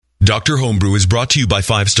Dr. Homebrew is brought to you by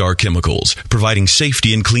 5 Star Chemicals, providing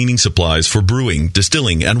safety and cleaning supplies for brewing,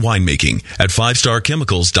 distilling, and winemaking at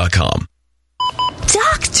 5starchemicals.com.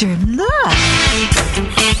 Doctor, look!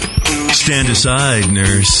 Stand aside,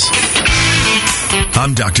 nurse.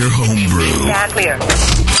 I'm Dr. Homebrew. Stand clear.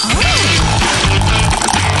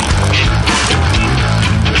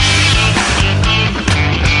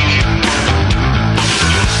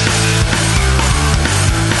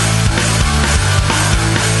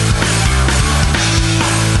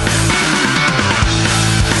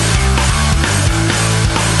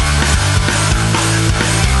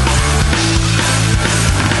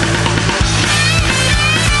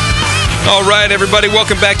 All right, everybody,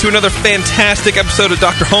 welcome back to another fantastic episode of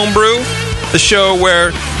Dr. Homebrew, the show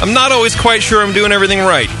where I'm not always quite sure I'm doing everything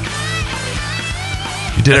right.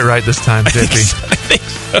 You did it right this time, JP. I think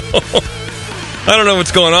so. I don't know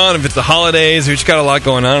what's going on, if it's the holidays, we just got a lot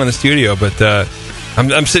going on in the studio, but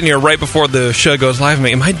I'm sitting here right before the show goes live,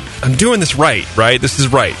 and I'm doing this right? This is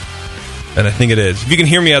right. And I think it is. If you can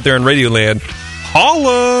hear me out there in Radio Land,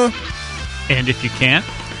 holla! And if you can't,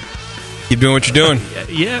 keep doing what you're doing.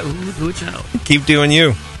 Yeah, watch out. Keep doing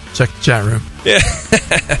you. Check the chat room. Yeah.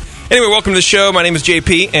 Anyway, welcome to the show. My name is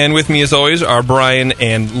JP, and with me, as always, are Brian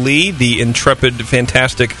and Lee, the intrepid,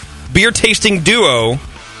 fantastic beer-tasting duo.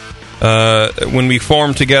 When we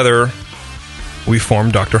form together, we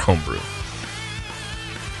form Dr. Homebrew.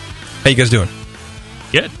 How you guys doing?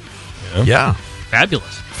 Good. Yeah.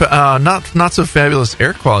 Fabulous. Not so fabulous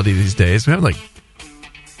air quality these days. We have like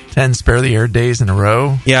 10 spare the air days in a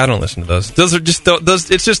row. Yeah, I don't listen to those. Those are just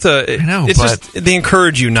those. It's just a. I know, it's but just they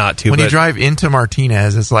encourage you not to. When you drive into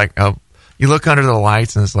Martinez, it's like you look under the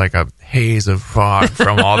lights and it's like a haze of fog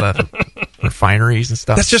from all the refineries and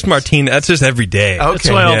stuff. That's just Martinez. That's just every day. Okay. That's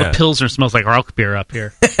why all the Pilsner smells like Ark beer up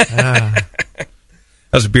here. That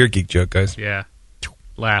was a beer geek joke, guys. Yeah.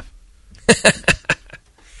 Laugh.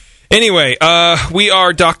 Anyway, we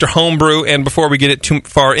are Dr. Homebrew, and before we get too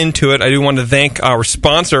far into it, I do want to thank our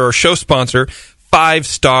sponsor, our show sponsor, 5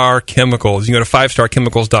 Star Chemicals. You can go to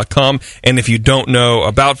 5starchemicals.com, and if you don't know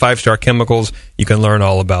about 5 Star Chemicals, you can learn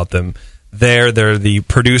all about them. They're the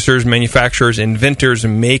producers, manufacturers, inventors,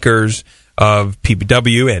 and makers of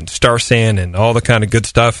PBW and Star San and all the kind of good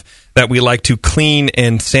stuff that we like to clean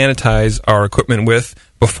and sanitize our equipment with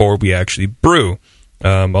before we actually brew.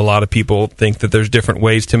 A lot of people think that there's different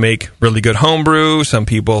ways to make really good homebrew. Some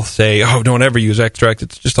people say, "Oh, don't ever use extract;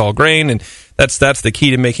 it's just all grain," and that's the key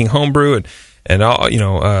to making homebrew. And all,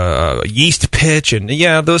 yeast pitch, and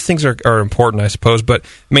yeah, those things are important, I suppose. But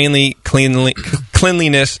mainly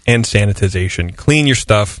cleanliness and sanitization. Clean your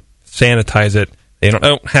stuff, sanitize it. They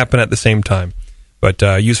don't happen at the same time. But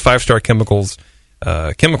use 5 Star chemicals,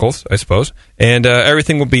 I suppose, and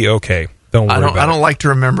everything will be okay. Don't worry about it. I don't like to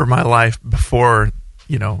remember my life before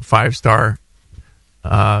 5 Star,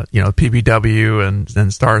 PBW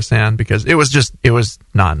and Star San, because it was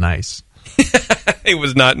not nice. It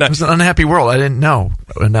was not nice. It was an unhappy world. I didn't know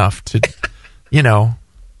enough to,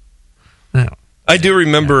 I do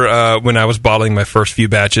remember when I was bottling my first few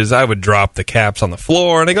batches, I would drop the caps on the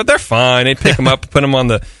floor, and I go, "They're fine." I'd pick them up, put them on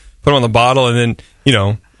the bottle, and then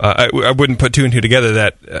I wouldn't put two and two together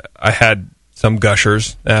that I had some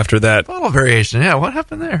gushers after that. Bottle variation. Yeah, what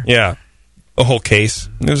happened there? Yeah, a whole case.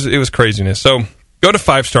 It was craziness. So go to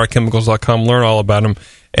 5starchemicals.com, learn all about them,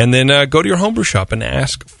 and then go to your homebrew shop and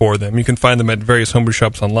ask for them. You can find them at various homebrew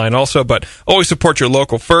shops online also, but always support your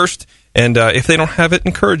local first, and if they don't have it,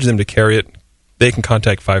 encourage them to carry it. They can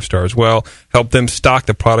contact 5 Star as well. Help them stock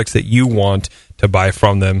the products that you want to buy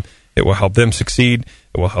from them. It will help them succeed.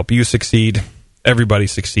 It will help you succeed. Everybody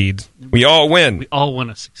succeeds. We all win. We all want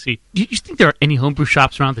to succeed. Do you think there are any homebrew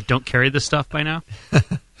shops around that don't carry this stuff by now?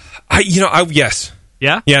 Yes.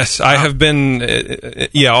 Yeah? Yes, I have been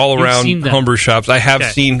all around homebrew shops. I have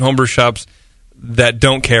seen homebrew shops that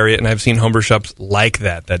don't carry it, and I've seen homebrew shops like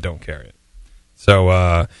that don't carry it.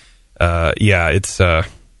 So, it's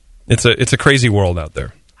a crazy world out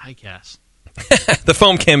there. I guess. The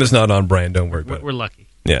foam cam is not on, Brian. Don't worry about it. We're lucky.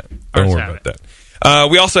 Yeah, don't worry about that.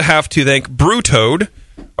 We also have to thank BrewToad,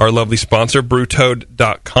 our lovely sponsor,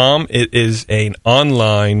 brewtoad.com. It is an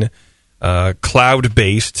online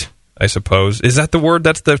cloud-based, I suppose. Is that the word?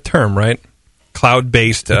 That's the term, right?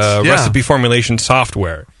 Cloud-based recipe formulation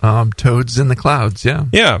software. Toads in the clouds, yeah.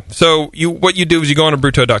 Yeah. So what you do is you go on to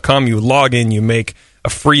brewtoad.com, you log in, you make a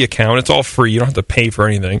free account. It's all free. You don't have to pay for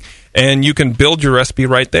anything. And you can build your recipe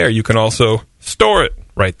right there. You can also store it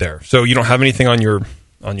right there. So you don't have anything on your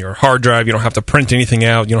hard drive. You don't have to print anything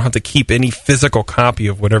out. You don't have to keep any physical copy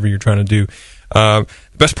of whatever you're trying to do. The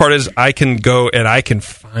best part is I can go and I can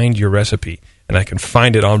find your recipe. and I can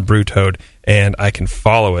find it on BrewToad, and I can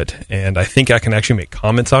follow it. And I think I can actually make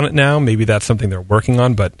comments on it now. Maybe that's something they're working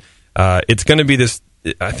on, but it's going to be this,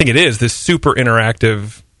 I think it is, this super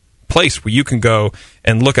interactive place where you can go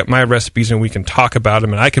and look at my recipes and we can talk about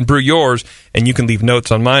them, and I can brew yours and you can leave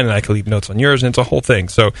notes on mine and I can leave notes on yours, and it's a whole thing.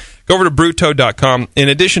 So go over to brewtoad.com. In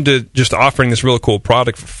addition to just offering this really cool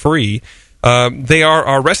product for free, they are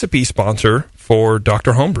our recipe sponsor for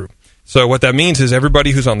Dr. Homebrew. So what that means is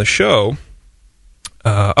everybody who's on the show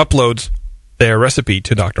uploads their recipe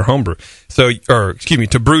to Dr. Homebrew. To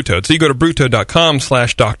BrewToad. So you go to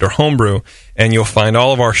brewtoad.com/Dr. Homebrew and you'll find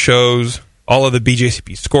all of our shows, all of the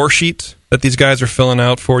BJCP score sheets that these guys are filling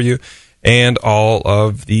out for you, and all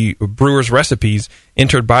of the brewers' recipes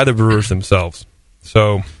entered by the brewers themselves.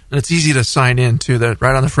 So, and it's easy to sign in to that.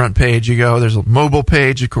 Right on the front page, you go. There's a mobile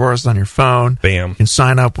page, of course, on your phone. Bam. You can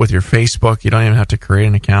sign up with your Facebook. You don't even have to create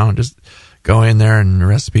an account. Just go in there, and the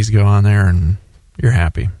recipes go on there, and you're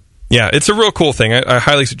happy. Yeah, it's a real cool thing. I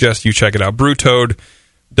highly suggest you check it out.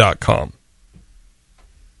 Brewtoad.com.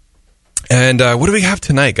 And what do we have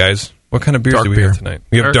tonight, guys? What kind of beers do we have tonight?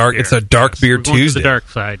 We have dark. It's a dark beer We're going Tuesday. to the dark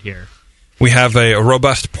side here. We have a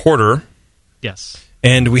robust porter. Yes.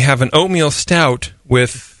 And we have an oatmeal stout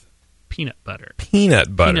with peanut butter.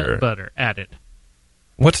 Peanut butter. Peanut butter added.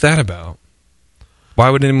 What's that about? Why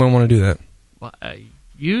would anyone want to do that? Well,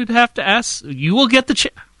 you'd have to ask. You will get the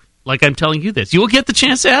chance. Like I'm telling you this, you will get the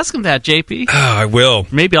chance to ask him that, JP. Oh, I will.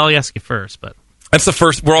 Maybe I'll ask you first, but. That's the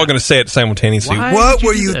first. We're all going to say it simultaneously. Why what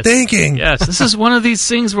were you thinking? Yes, this is one of these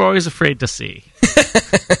things we're always afraid to see.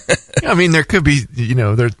 I mean, there could be,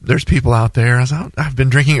 there's people out there. I've been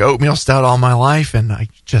drinking oatmeal stout all my life, and I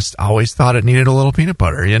just always thought it needed a little peanut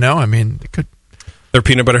butter. I mean, it could. There are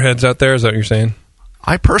peanut butter heads out there. Is that what you're saying?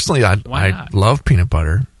 I personally, I love peanut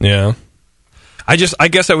butter. Yeah. I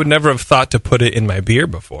guess I would never have thought to put it in my beer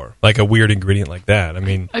before, like a weird ingredient like that. I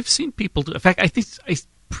mean, I've seen people do. In fact,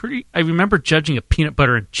 I remember judging a peanut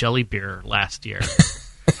butter and jelly beer last year.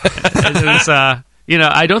 And it was, I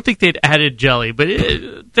don't think they'd added jelly, but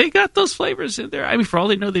they got those flavors in there. I mean, for all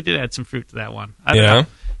they know, they did add some fruit to that one. I don't know.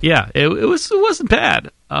 Yeah, it wasn't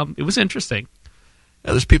bad. It was interesting.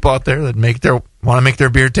 Yeah, there's people out there that want to make their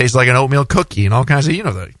beer taste like an oatmeal cookie and all kinds of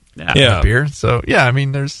the beer. So yeah, I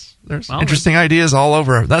mean, there's interesting ideas all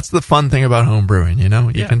over. That's the fun thing about home brewing. You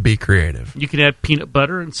can be creative. You can add peanut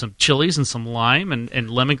butter and some chilies and some lime and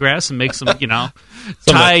lemongrass and make some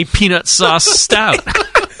Thai peanut sauce stout.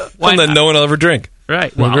 One that no one will ever drink.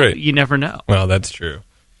 Right. Well, great. You never know. Well, that's true.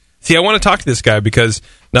 See, I want to talk to this guy because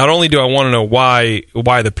not only do I want to know why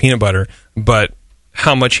the peanut butter, but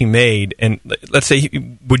how much he made. And let's say,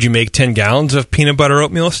 would you make 10 gallons of peanut butter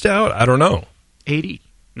oatmeal stout? I don't know. 80,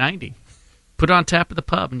 90. Put it on tap at the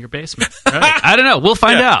pub in your basement. Right. I don't know. We'll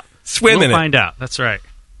find out. Swim in it. We'll find out. That's right.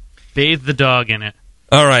 Bathe the dog in it.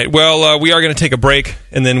 All right. Well, we are going to take a break,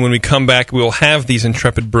 and then when we come back, we will have these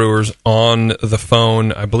intrepid brewers on the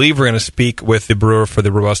phone. I believe we're going to speak with the brewer for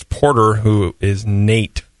the Robust Porter, who is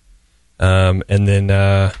Nate. And then,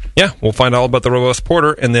 we'll find all about the Robust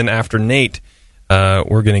Porter, and then after Nate,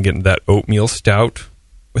 we're going to get into that oatmeal stout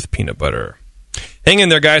with peanut butter. Hang in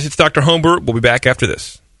there, guys. It's Dr. Homebrew. We'll be back after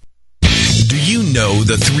this. Do you know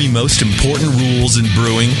the 3 most important rules in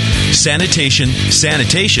brewing? Sanitation,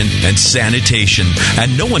 sanitation, and sanitation.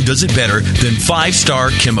 And no one does it better than 5-Star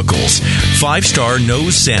Chemicals. 5-Star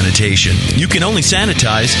knows sanitation. You can only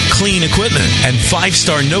sanitize clean equipment. And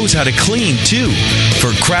 5-Star knows how to clean, too.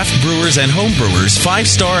 For craft brewers and home brewers,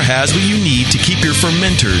 5-Star has what you need to keep your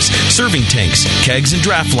fermenters, serving tanks, kegs, and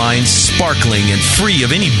draft lines sparkling and free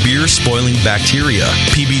of any beer-spoiling bacteria.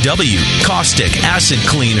 PBW, caustic, acid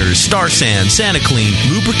cleaners, Star Sand, SaniClean,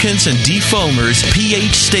 lubricants and defoamers,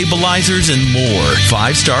 pH stabilizers, and more.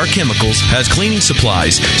 5-Star Chemicals has cleaning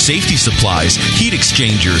supplies, safety supplies, heat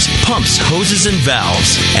exchangers, pumps, hoses, and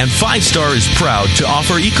valves. And 5-Star is proud to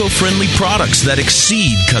offer eco-friendly products that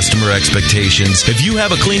exceed customer expectations. If you have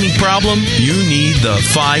a cleaning problem, you need the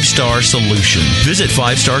 5-Star solution. Visit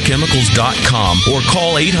 5starchemicals.com or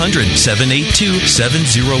call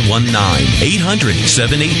 800-782-7019.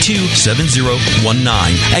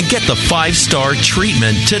 800-782-7019 and get the 5-Star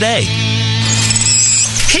treatment today.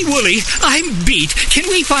 Hey, Wooly, I'm beat. Can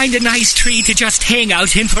we find a nice tree to just hang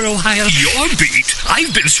out in for a while? You're beat.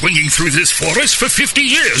 I've been swinging through this forest for 50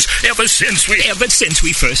 years, ever since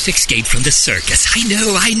we first escaped from the circus.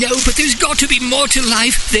 I know, but there's got to be more to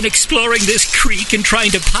life than exploring this creek and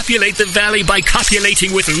trying to populate the valley by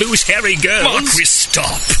copulating with loose, hairy girls. Marquis,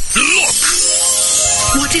 stop. Look!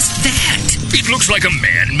 What is that? It looks like a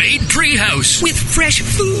man-made treehouse. With fresh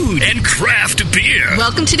food. And craft beer.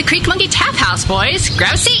 Welcome to the Creek Monkey Tap House, boys.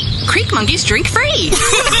 Grab a seat. Creek Monkeys drink free.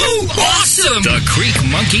 Awesome! The Creek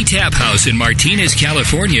Monkey Tap House in Martinez,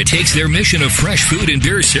 California takes their mission of fresh food and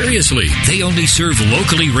beer seriously. They only serve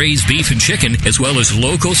locally raised beef and chicken, as well as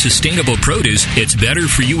local sustainable produce. It's better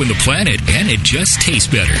for you and the planet, and it just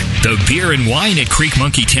tastes better. The beer and wine at Creek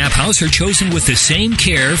Monkey Tap House are chosen with the same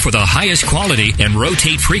care for the highest quality and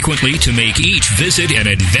rotate frequently to make each visit an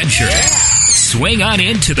adventure. Swing on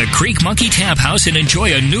into the Creek Monkey Tap House and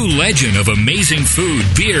enjoy a new legend of amazing food,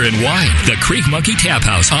 beer, and wine. The Creek Monkey Tap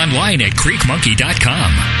House, online at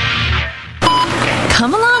creekmonkey.com.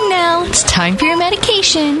 Come along now. It's time for your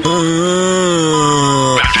medication.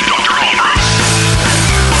 Back to Dr. Homebrew.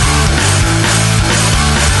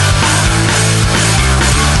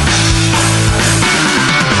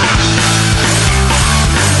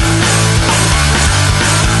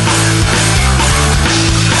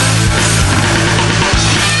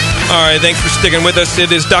 All right, thanks for sticking with us.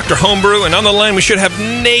 It is Dr. Homebrew, and on the line we should have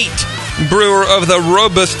Nate, brewer of the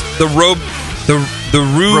robust, the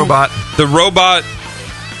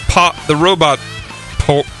robot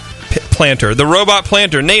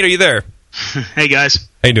planter. Nate, are you there? Hey guys,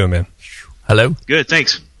 how you doing, man? Hello. Good,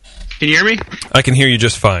 thanks. Can you hear me? I can hear you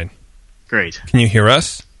just fine. Great. Can you hear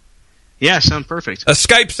us? Yeah, sound perfect. A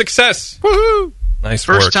Skype success. Woohoo! Nice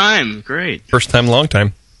work. First time, great. First time, long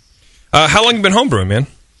time. How long have you been homebrewing, man?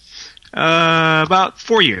 About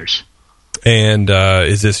 4 years. And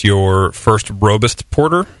is this your first robust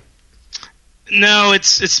porter? No,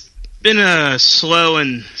 it's been a slow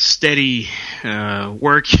and steady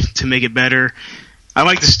work to make it better. I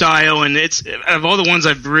like the style, and it's of all the ones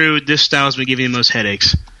I've brewed, this style has been giving me the most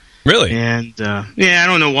headaches. Really? And yeah, I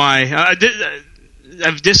don't know why.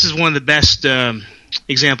 This is one of the best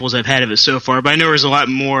examples I've had of it so far, but I know there's a lot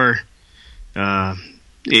more.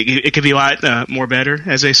 It could be a lot more better,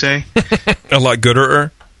 as they say. A lot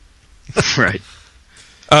gooder. Right.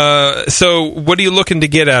 So what are you looking to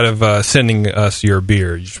get out of sending us your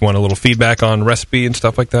beer? You just want a little feedback on recipe and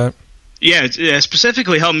stuff like that? Yeah,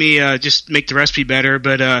 specifically help me just make the recipe better.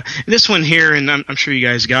 But this one here, and I'm sure you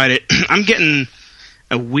guys got it, I'm getting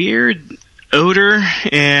a weird odor,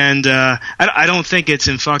 and I don't think it's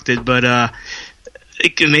infected, but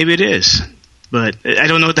maybe it is. But I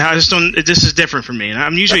don't know what this is different for me. And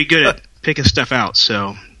I'm usually good at picking stuff out,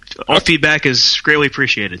 so all feedback is greatly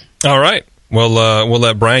appreciated. All right. Well, we'll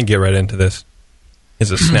let Brian get right into this. He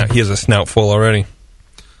has a snout full already.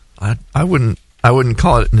 I wouldn't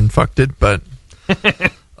call it an infected, but yeah,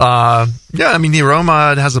 I mean the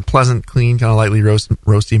aroma, it has a pleasant, clean, kind of lightly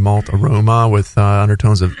roasty malt aroma with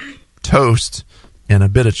undertones of toast and a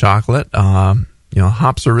bit of chocolate.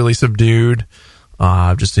 Hops are really subdued.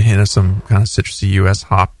 Just a hint of some kind of citrusy U.S.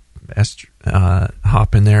 hop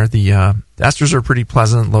in there. The esters are pretty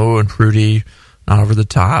pleasant, low and fruity, not over the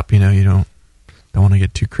top. You don't want to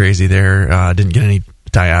get too crazy there. Didn't get any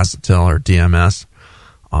diacetyl or DMS.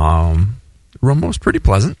 Aroma was pretty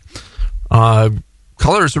pleasant.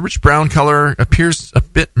 Color is a rich brown color. Appears a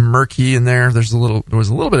bit murky in there. There was a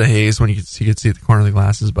little bit of haze when you could see at the corner of the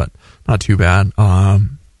glasses, but not too bad.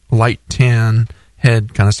 Light tan.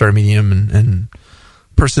 Head kind of started medium and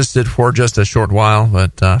persisted for just a short while,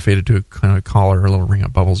 but faded to a kind of a collar, a little ring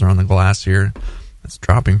of bubbles around the glass here. It's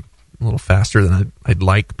dropping a little faster than I'd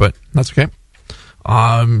like, but that's okay.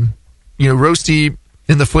 Roasty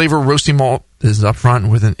in the flavor. Roasty malt is up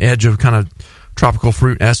front with an edge of kind of tropical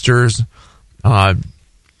fruit esters. To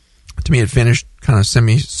me, it finished kind of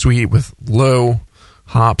semi-sweet with low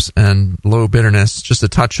hops and low bitterness. Just a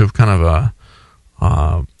touch of kind of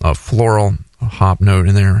a floral hop note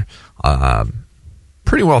in there.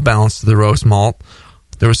 Pretty well balanced to the roast malt.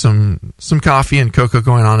 There was some coffee and cocoa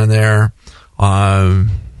going on in there.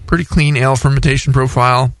 Pretty clean ale fermentation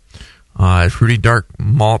profile. Fruity dark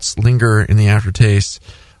malts linger in the aftertaste.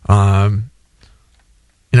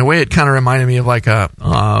 In a way, it kind of reminded me of like a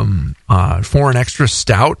foreign extra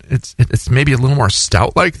stout. It's maybe a little more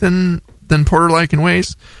stout-like than porter-like in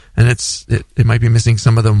ways, and it might be missing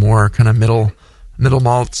some of the more kind of middle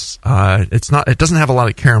malts. It doesn't have a lot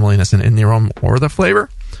of carameliness in the aroma or the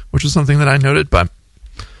flavor, which is something that I noted. But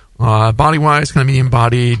body wise, kind of medium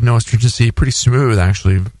bodied, no astringency, pretty smooth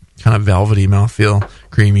actually, kind of velvety mouthfeel,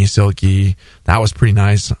 creamy, silky. That was pretty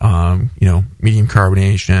nice. Medium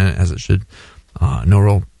carbonation as it should. No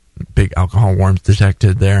real big alcohol warmth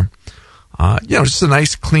detected there. Just a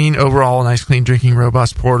nice clean drinking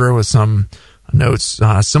robust porter with some notes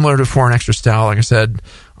similar to foreign extra stout. Like I said,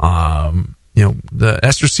 the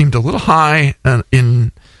esters seemed a little high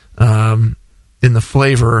in the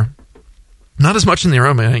flavor, not as much in the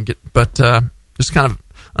aroma, I think, but just kind of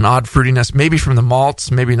an odd fruitiness, maybe from the malts,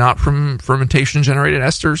 maybe not from fermentation generated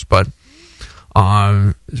esters, but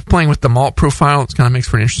Playing with the malt profile, it kind of makes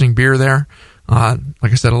for an interesting beer there.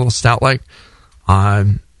 Like I said, a little stout-like.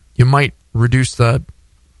 You might reduce the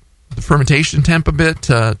fermentation temp a bit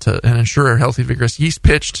and ensure a healthy, vigorous yeast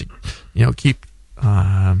pitch to, keep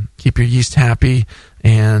your yeast happy,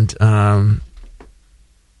 and that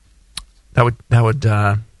would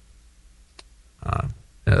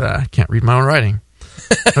I can't read my own writing.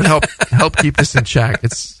 It would help keep this in check.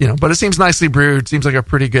 It's but it seems nicely brewed. Seems like a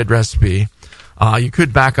pretty good recipe. You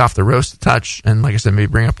could back off the roast a touch, and like I said, maybe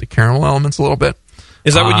bring up the caramel elements a little bit.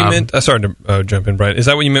 Is that what you meant? Sorry to jump in, Brian. Is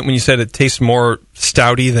that what you meant when you said it tastes more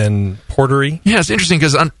stouty than portery? Yeah, it's interesting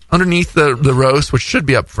because underneath the roast, which should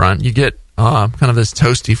be up front, you get kind of this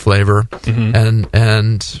toasty flavor, and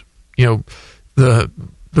the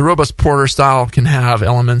robust porter style can have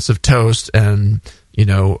elements of toast, and it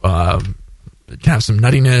can have some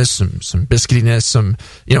nuttiness, some biscuitiness, some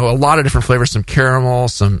a lot of different flavors, some caramel,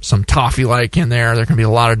 some toffee like in there. There can be a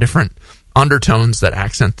lot of different undertones that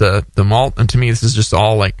accent the malt, and to me this is just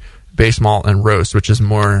all like base malt and roast, which is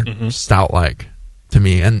more stout like to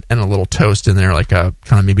me, and a little toast in there, like a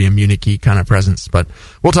kind of maybe a Munich-y kind of presence. But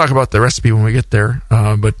we'll talk about the recipe when we get there.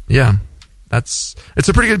 But yeah, it's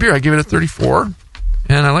a pretty good beer. I give it a 34,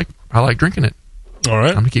 and I like drinking it. All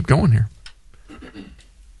right, I'm gonna keep going here.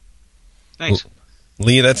 Thanks.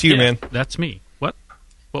 Lee, that's you, man. That's me.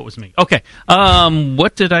 What was me? Okay.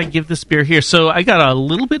 What did I give this beer here? So I got a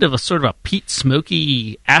little bit of a sort of a peat,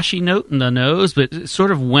 smoky, ashy note in the nose, but it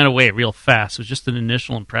sort of went away real fast. It was just an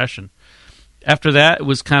initial impression. After that, it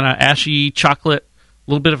was kind of ashy chocolate, a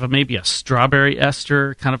little bit of maybe a strawberry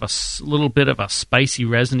ester, kind of a little bit of a spicy,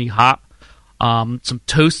 resiny hop, some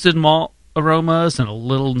toasted malt aromas, and a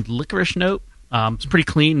little licorice note. It's pretty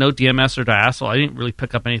clean, no DMS or diacetyl. I didn't really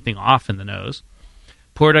pick up anything off in the nose.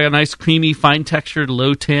 Poured a nice, creamy, fine-textured,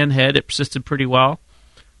 low-tan head. It persisted pretty well.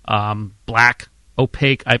 Black,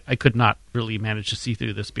 opaque. I could not really manage to see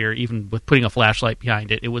through this beer, even with putting a flashlight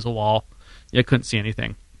behind it. It was a wall. I couldn't see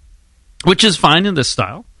anything, which is fine in this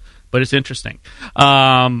style, but it's interesting.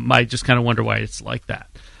 I just kind of wonder why it's like that.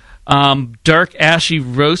 Dark, ashy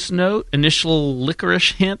roast note, initial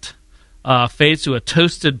licorice hint, fades to a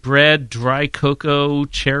toasted bread, dry cocoa,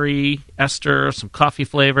 cherry, ester, some coffee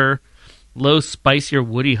flavor, low, spicier,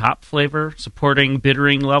 woody hop flavor, supporting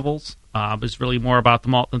bittering levels. Is really more about the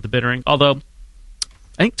malt than the bittering. Although,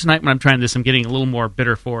 I think tonight when I'm trying this, I'm getting a little more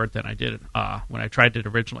bitter forward than I did when I tried it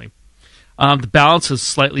originally. The balance is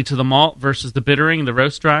slightly to the malt versus the bittering and the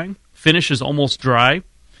roast drying. Finish is almost dry,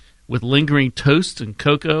 with lingering toast and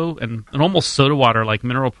cocoa and an almost soda water-like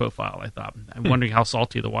mineral profile, I thought. I'm wondering how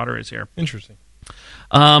salty the water is here. Interesting.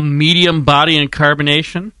 Medium body and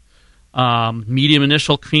carbonation. Medium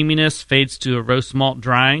initial creaminess, fades to a roast malt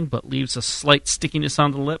drying, but leaves a slight stickiness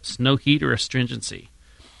on the lips, no heat or astringency.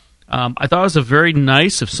 I thought it was a very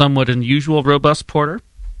nice, if somewhat unusual, robust porter.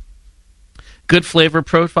 Good flavor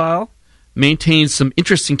profile, maintains some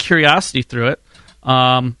interesting curiosity through it.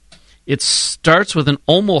 It starts with an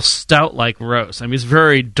almost stout-like roast. I mean, it's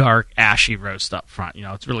very dark, ashy roast up front.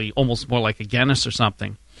 It's really almost more like a Guinness or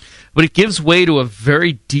something. But it gives way to a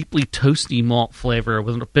very deeply toasty malt flavor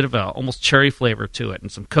with a bit of a almost cherry flavor to it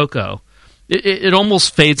and some cocoa. It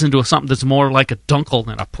almost fades into something that's more like a dunkel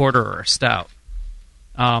than a porter or a stout.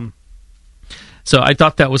 So I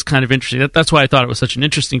thought that was kind of interesting. That's why I thought it was such an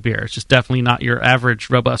interesting beer. It's just definitely not your average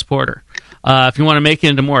robust porter. If you want to make it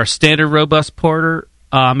into more a standard robust porter,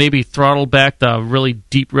 maybe throttle back the really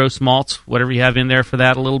deep roast malts, whatever you have in there for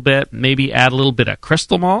that a little bit. Maybe add a little bit of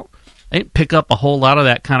crystal malt. I didn't pick up a whole lot of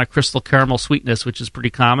that kind of crystal caramel sweetness, which is pretty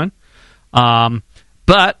common.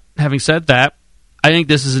 But having said that, I think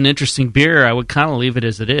this is an interesting beer. I would kind of leave it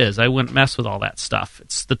as it is. I wouldn't mess with all that stuff.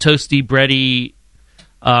 It's the toasty, bready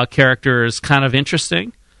character is kind of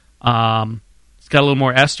interesting. It's got a little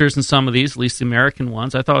more esters in some of these, at least the American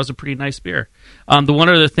ones. I thought it was a pretty nice beer. The one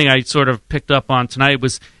other thing I sort of picked up on tonight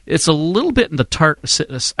was it's a little bit in the tart.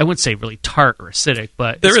 I wouldn't say really tart or acidic,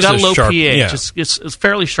 but it's got a low sharp, pH. Yeah. It's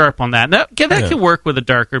fairly sharp on that. And that can work with a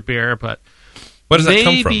darker beer, but what does that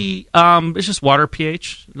come from? It's just water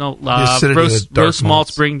pH. Roast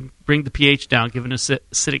malts bring the pH down, give an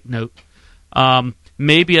acidic note.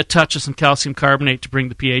 Maybe a touch of some calcium carbonate to bring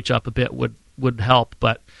the pH up a bit would help,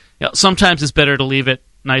 but sometimes it's better to leave it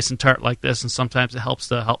nice and tart like this, and sometimes it helps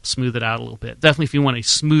to help smooth it out a little bit. Definitely, if you want a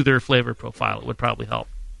smoother flavor profile, it would probably help.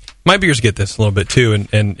 My beers get this a little bit too,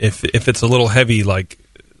 and if it's a little heavy like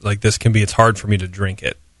this can be, it's hard for me to drink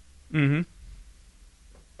it. Mm-hmm.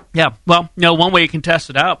 Yeah, well, one way you can test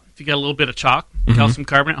it out, if you got a little bit of chalk, calcium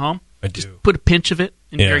carbonate at home, just put a pinch of it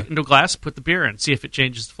into a glass, put the beer in, see if it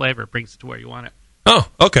changes the flavor, brings it to where you want it. Oh,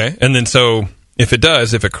 okay. And then so If it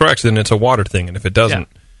does, if it corrects, then it's a water thing, and if it doesn't,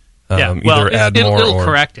 well, add more it'll or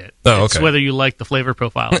correct it. Oh, It's okay. whether you like the flavor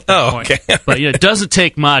profile. At that point. Okay. But it doesn't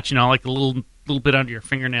take much. Like a little bit under your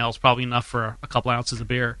fingernails, probably enough for a couple ounces of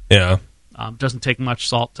beer. Yeah. Doesn't take much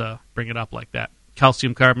salt to bring it up like that.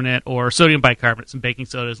 Calcium carbonate or sodium bicarbonate, some baking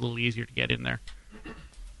soda is a little easier to get in there.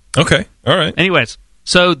 Okay. All right. Anyways,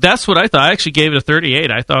 so that's what I thought. I actually gave it a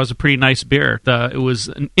 38. I thought it was a pretty nice beer. It was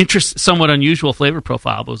an somewhat unusual flavor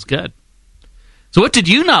profile, but it was good. So what did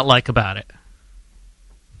you not like about it?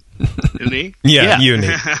 Me? Yeah, you and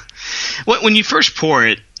me. When you first pour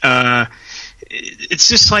it, it's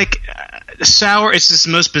just like sour. It's just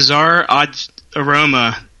the most bizarre, odd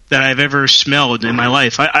aroma that I've ever smelled in my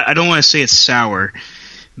life. I don't want to say it's sour,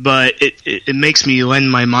 but it makes me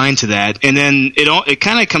lend my mind to that. And then it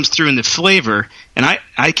kind of comes through in the flavor, and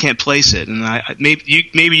I can't place it. And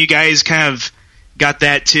maybe you guys kind of got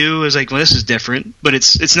that too. It's like, well, this is different, but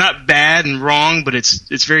it's not bad and wrong, but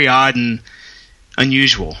it's very odd and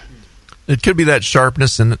unusual. It could be that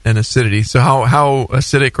sharpness and acidity. So how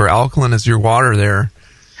acidic or alkaline is your water there?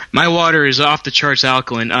 My water is off the charts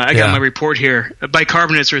alkaline. I got my report here.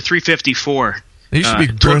 Bicarbonates are 354. You should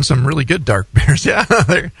be brewing some really good dark beers. Yeah,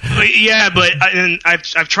 yeah, but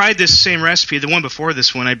I've tried this same recipe. The one before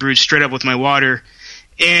this one, I brewed straight up with my water,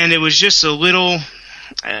 and it was just a little.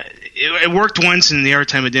 It worked once, and the other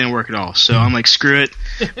time it didn't work at all. So I'm like, screw it.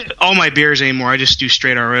 All my beers anymore, I just do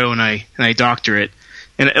straight RO and I doctor it.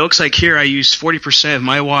 And it looks like here I used 40% of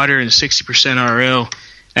my water and 60% RO.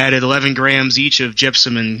 Added 11 grams each of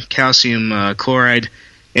gypsum and calcium chloride,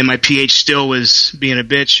 and my pH still was being a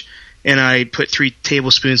bitch. And I put 3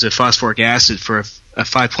 tablespoons of phosphoric acid for a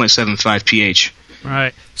 5.75 pH.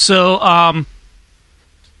 Right. So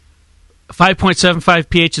 5.75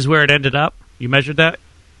 pH is where it ended up? You measured that?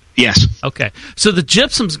 Yes. Okay. So the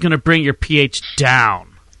gypsum's going to bring your pH down.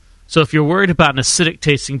 So if you're worried about an acidic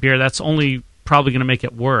tasting beer, that's only probably going to make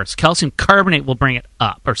it worse. Calcium carbonate will bring it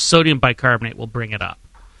up, or sodium bicarbonate will bring it up.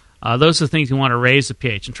 Those are the things you want to raise the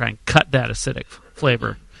pH and try and cut that acidic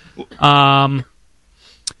flavor. And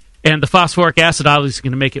the phosphoric acid obviously is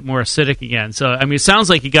going to make it more acidic again. So, I mean, it sounds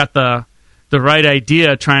like you got the right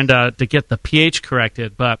idea trying to get the pH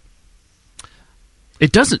corrected, but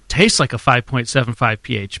it doesn't taste like a 5.75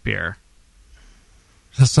 pH beer.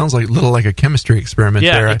 That sounds like a little like a chemistry experiment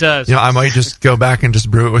there. Yeah, it does. I might just go back and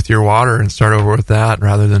just brew it with your water and start over with that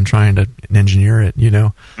rather than trying to engineer it,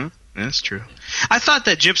 That's true. I thought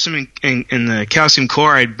that gypsum and the calcium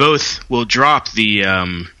chloride both will drop the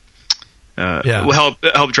will help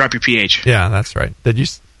drop your pH. Yeah, that's right. Did you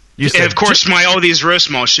said, and of course, all these roast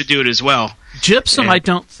malts should do it as well. Gypsum, I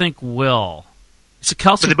don't think will. It's a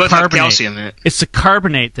calcium but they both carbonate. Have calcium in it. It's the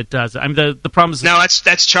carbonate that does it. I mean, the problem is no,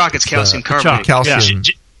 that's chalk. It's calcium carbonate. Calcium.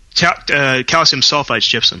 Calcium sulfide's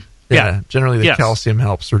gypsum. Yeah, generally the calcium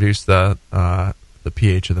helps reduce the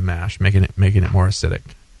pH of the mash, making it more acidic.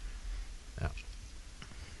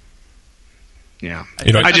 Yeah,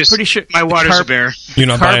 I'm pretty sure my water's a bear. You're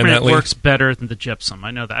not buying that, carbonate works better than the gypsum. I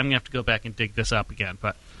know that. I'm gonna have to go back and dig this up again,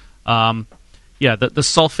 but the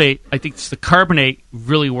sulfate. I think the carbonate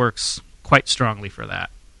really works quite strongly for that.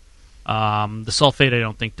 The sulfate I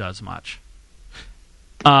don't think does much.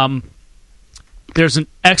 There's an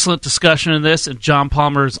excellent discussion in this in John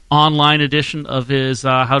Palmer's online edition of his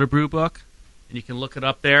How to Brew book. And you can look it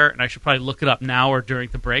up there, and I should probably look it up now or during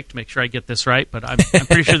the break to make sure I get this right. But I'm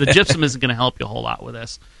pretty sure the gypsum isn't going to help you a whole lot with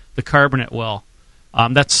this. The carbonate will.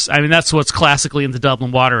 That's what's classically in the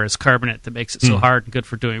Dublin water is carbonate that makes it so hard and good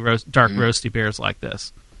for doing dark roasty beers like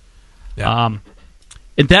this. Yeah.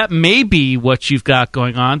 And that may be what you've got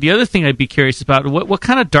going on. The other thing I'd be curious about, what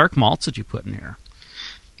kind of dark malts did you put in here?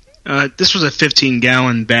 This was a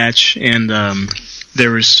 15-gallon batch, and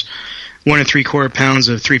there was 1 3/4 pounds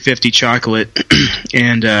of 350 chocolate,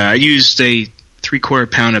 and I used a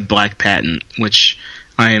 3/4 pound of Black Patent, which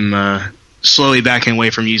I am slowly backing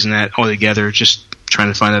away from using that altogether, just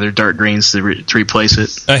trying to find other dark grains to replace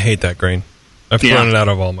it. I hate that grain. I've thrown it out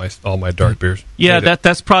of all my dark beers. Yeah,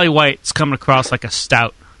 that's probably why it's coming across like a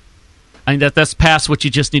stout. I mean, that's past what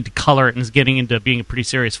you just need to color it and is getting into being a pretty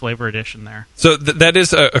serious flavor addition there. So that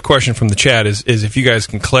is a question from the chat, is if you guys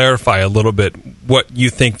can clarify a little bit what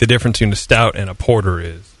you think the difference between a stout and a porter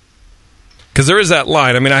is. Because there is that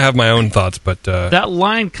line. I mean, I have my own thoughts, but... that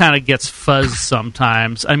line kind of gets fuzzed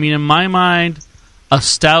sometimes. I mean, in my mind, a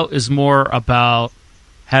stout is more about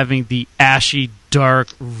having the ashy, dark,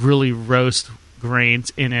 really roast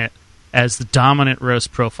grains in it as the dominant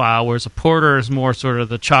roast profile, whereas a porter is more sort of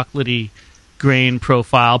the chocolatey grain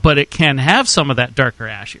profile, but it can have some of that darker,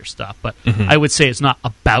 ashier stuff. But I would say it's not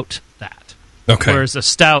about that. Okay. Whereas a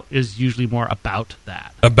stout is usually more about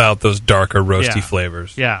that. About those darker, roasty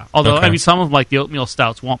flavors. Yeah. Although, I mean, some of them, like the oatmeal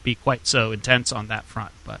stouts, won't be quite so intense on that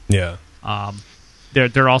front. But yeah.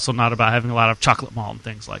 They're also not about having a lot of chocolate malt and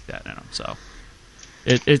things like that in them. So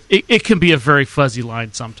it can be a very fuzzy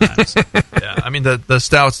line sometimes. Yeah. I mean, the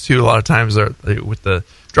stouts, too, a lot of times are with the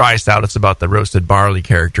dry stout, it's about the roasted barley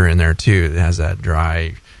character in there, too. It has that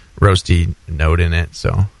dry, roasty note in it,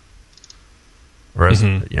 so... Whereas,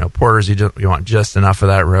 porters, you want just enough of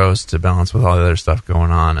that roast to balance with all the other stuff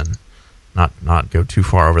going on and not go too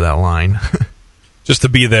far over that line. Just to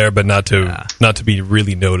be there, but not to be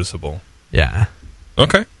really noticeable. Yeah.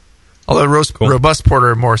 Okay. Although robust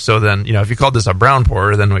porter more so than, if you called this a brown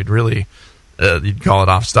porter, then we'd really, you'd call it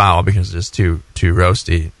off style because it's too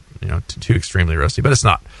roasty, too extremely roasty. But it's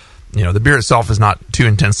not. The beer itself is not too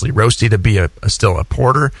intensely roasty to be still a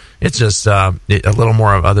porter. It's just a little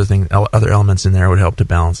more of other elements in there would help to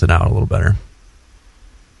balance it out a little better.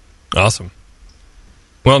 Awesome.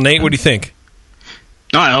 Well, Nate, what do you think?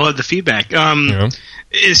 No, I love the feedback.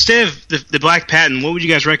 Instead of the black patent, what would you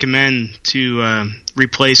guys recommend to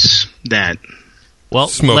replace that? Well,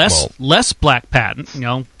 less black patent.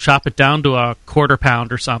 Chop it down to a quarter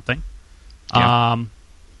pound or something,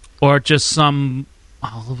 or just some.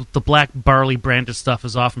 The black barley branded stuff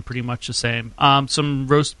is often pretty much the same. Some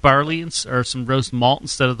roast barley or some roast malt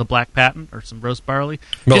instead of the black patent, or some roast barley.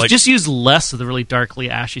 Just use less of the really darkly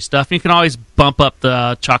ashy stuff. You can always bump up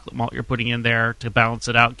the chocolate malt you're putting in there to balance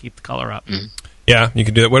it out and keep the color up. Mm-hmm. Yeah, you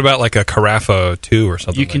can do that. What about like a Carafa 2 or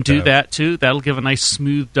something? You can do that too. That'll give a nice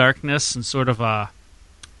smooth darkness and sort of a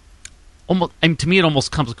almost. I mean, to me, it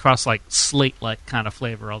almost comes across like slate-like kind of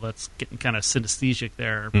flavor. Although it's getting kind of synesthesic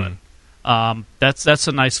there, but. That's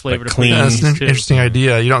a nice flavor to clean. Yeah, that's an interesting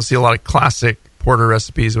idea. You don't see a lot of classic porter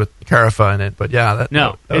recipes with Carafa in it, but yeah,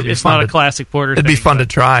 it's not a classic porter. It'd be fun to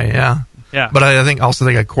try, yeah. But I think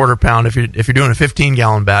a quarter pound, if you're doing a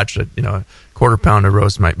 15-gallon batch, a quarter pound of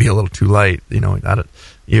roast might be a little too light.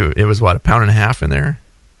 It was what, a pound and a half in there.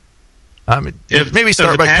 Maybe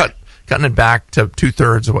start by cutting it back to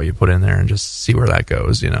 2/3 of what you put in there and just see where that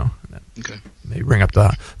goes. Okay. Maybe bring up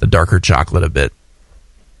the darker chocolate a bit.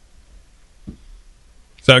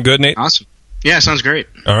 Sound good, Nate? Awesome. Yeah, sounds great.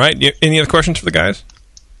 All right. Any other questions for the guys?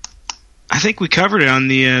 I think we covered it on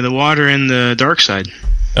the water and the dark side.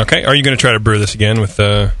 Okay. Are you going to try to brew this again with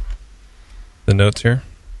the notes here?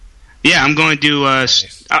 Yeah, I'm going to do.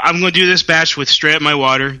 I'm going to do this batch with straight up my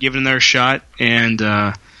water, give it another shot, and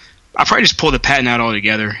I'll probably just pull the patent out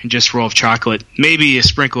altogether and just roll of chocolate, maybe a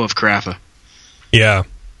sprinkle of Carafa. Yeah.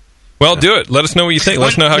 Well, do it. Let us know what you think. Let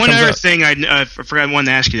us know how it comes out. One other thing, I forgot I wanted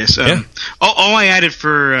to ask you this. All I added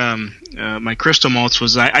for my crystal malts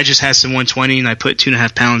was I just had some 120 and I put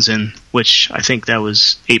 2.5 pounds in, which I think that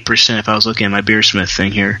was 8% if I was looking at my Beersmith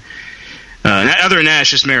thing here. Other than that, it's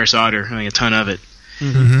just Maris Otter. I mean, a ton of it.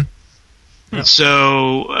 Mm-hmm. Yeah.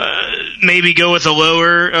 So maybe go with a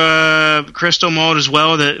lower crystal malt as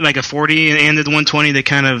well, like a 40 and the 120 that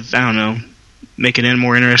kind of, I don't know, make it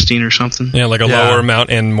more interesting or something. Yeah, like a lower amount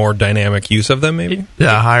and more dynamic use of them, maybe?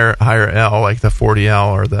 Yeah, higher L, like the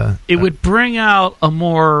 40L or the... It would bring out a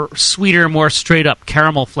more sweeter, more straight-up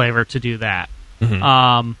caramel flavor to do that.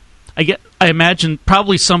 Mm-hmm. I imagine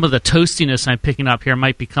probably some of the toastiness I'm picking up here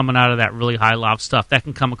might be coming out of that really high loft stuff. That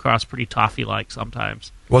can come across pretty toffee-like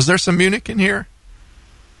sometimes. Was there some Munich in here?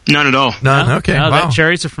 None at all. None? Okay, no, wow. That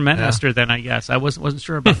cherry's a ferment ester then, I guess. I wasn't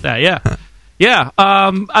sure about that, yeah. Yeah,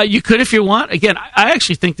 you could if you want. Again, I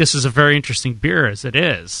actually think this is a very interesting beer as it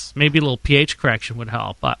is. Maybe a little pH correction would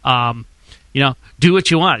help, but do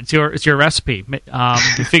what you want. It's your recipe.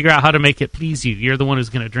 Figure out how to make it please you. You're the one who's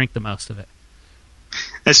going to drink the most of it.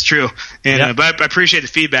 That's true, and but I appreciate the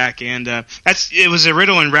feedback. And it was a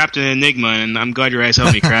riddle and wrapped in an enigma, and I'm glad your guys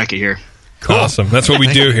helped me crack it here. Cool. Awesome. That's what we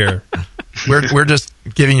do here. We're just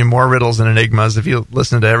giving you more riddles and enigmas. If you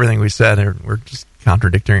listen to everything we said, we're just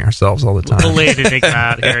contradicting ourselves all the time. We'll lay an enigma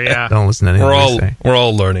out here, yeah. Don't listen to anything we say. We're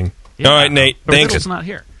all learning. Yeah. All right, Nate. But thanks. Riddle's not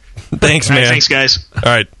here. Thanks, man. Right, thanks, guys. All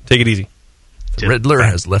right, take it easy. The Riddler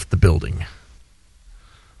has left the building.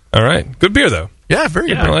 All right. Good beer, though. Yeah, very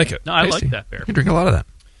good. I like it. No, I like that beer. You can drink a lot of that.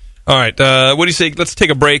 All right. What do you say? Let's take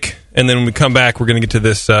a break, and then when we come back, we're going to get to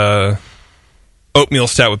this oatmeal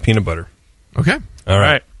stout with peanut butter. Okay. All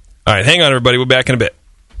right. Hang on, everybody. We'll be back in a bit.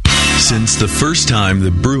 Since the first time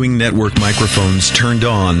the Brewing Network microphones turned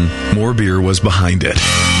on, more beer was behind it.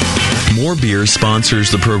 More Beer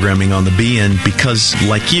sponsors the programming on the BN because,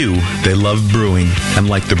 like you, they love brewing. And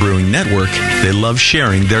like the Brewing Network, they love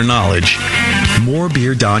sharing their knowledge.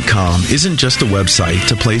 Morebeer.com isn't just a website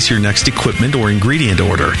to place your next equipment or ingredient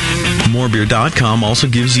order. Morebeer.com also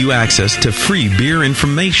gives you access to free beer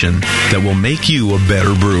information that will make you a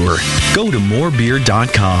better brewer. Go to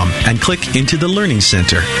morebeer.com and click into the Learning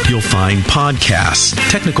Center. You'll find podcasts,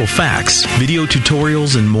 technical facts, video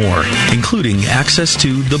tutorials, and more, including access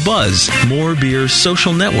to The Buzz, More Beer's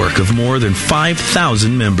social network of more than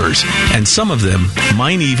 5,000 members. And some of them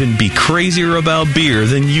might even be crazier about beer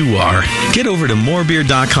than you are. Get over to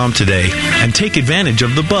morebeer.com today and take advantage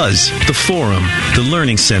of The Buzz, the forum, the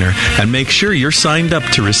Learning Center, and make sure you're signed up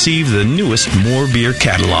to receive the newest More Beer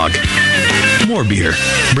catalog. More Beer,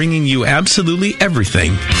 bringing you absolutely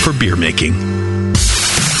everything for beer making.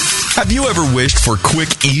 Have you ever wished for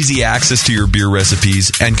quick, easy access to your beer recipes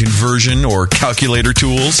and conversion or calculator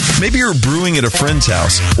tools? Maybe you're brewing at a friend's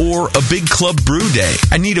house or a big club brew day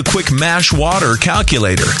and need a quick mash water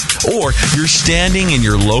calculator. Or you're standing in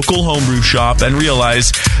your local homebrew shop and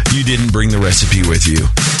realize you didn't bring the recipe with you.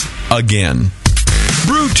 Again.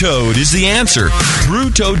 BrewToad is the answer.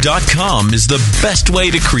 BrewToad.com is the best way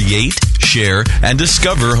to create, share, and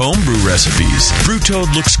discover homebrew recipes.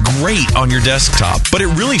 BrewToad looks great on your desktop, but it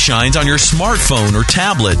really shines on your smartphone or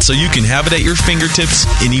tablet so you can have it at your fingertips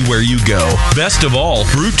anywhere you go. Best of all,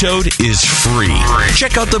 BrewToad is free.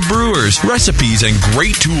 Check out the brewers, recipes, and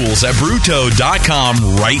great tools at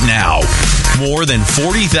BrewToad.com right now. More than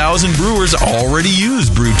 40,000 brewers already use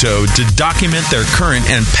BrewToad to document their current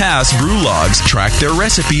and past brew logs, track their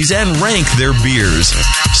recipes, and rank their beers.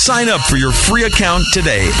 Sign up for your free account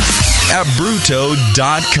today at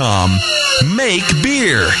BrewToad.com. Make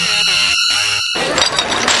beer.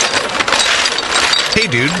 Hey,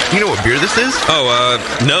 dude, you know what beer this is?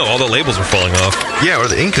 No, all the labels are falling off. Yeah, or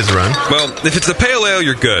the ink is run. Well, if it's a pale ale,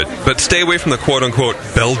 you're good, but stay away from the quote-unquote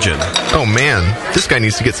Belgian. Oh, man, this guy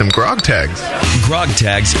needs to get some grog tags. Grog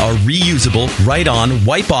tags are reusable, write-on,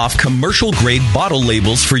 wipe-off, commercial-grade bottle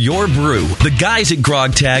labels for your brew. The guys at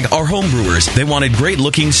Grog Tag are homebrewers. They wanted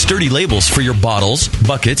great-looking, sturdy labels for your bottles,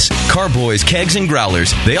 buckets, carboys, kegs, and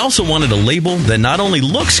growlers. They also wanted a label that not only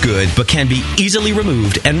looks good, but can be easily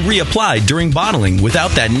removed and reapplied during bottling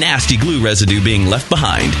without that nasty glue residue being left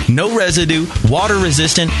behind. No residue,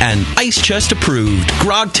 water-resistant, and ice chest approved.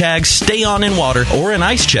 Grog tags stay on in water or an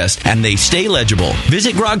ice chest, and they stay legible.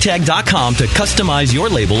 Visit grogtag.com to customize your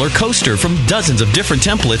label or coaster from dozens of different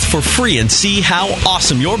templates for free and see how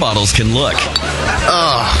awesome your bottles can look.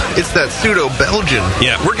 It's that pseudo-Belgian.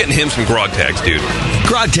 Yeah, we're getting him some grog tags, dude.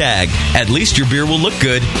 Grog Tag. At least your beer will look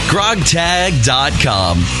good.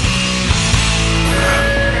 grogtag.com.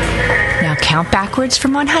 Now count backwards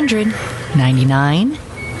from 100. 99,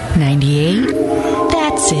 98,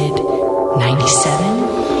 that's it.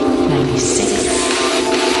 97, 96,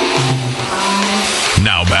 95.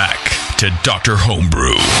 Now back to Dr.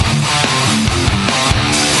 Homebrew.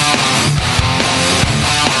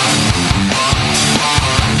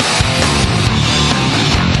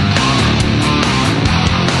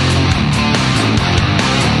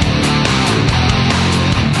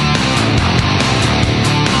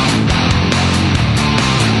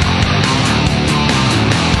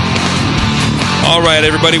 All right,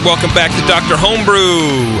 everybody, welcome back to Dr.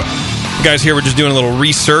 Homebrew. Guys, here we're just doing a little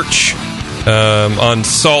research on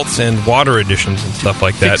salts and water additions and stuff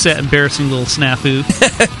like that. Fix that embarrassing little snafu.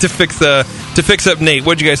 to fix up Nate.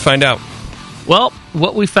 What did you guys find out? Well,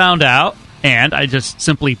 what we found out, and I just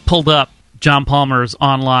simply pulled up John Palmer's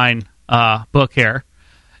online book here,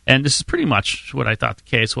 and this is pretty much what I thought the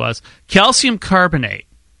case was. Calcium carbonate,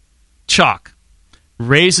 chalk,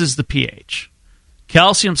 raises the pH.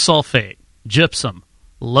 Calcium sulfate, gypsum,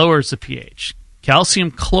 lowers the pH. Calcium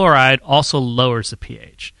chloride also lowers the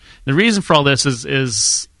pH. The reason for all this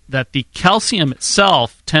is that the calcium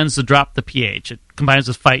itself tends to drop the pH. It combines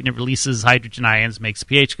with fight and it releases hydrogen ions, makes the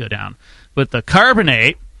pH go down. But the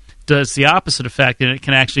carbonate does the opposite effect, and it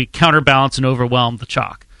can actually counterbalance and overwhelm the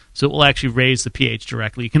chalk. So it will actually raise the pH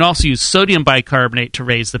directly. You can also use sodium bicarbonate to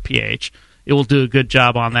raise the pH. It will do a good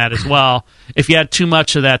job on that as well. If you add too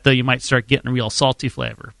much of that, though, you might start getting a real salty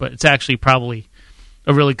flavor. But it's actually probably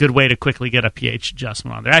a really good way to quickly get a pH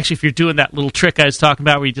adjustment on there. Actually, if you're doing that little trick I was talking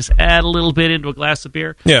about where you just add a little bit into a glass of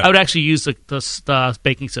beer, I would actually use the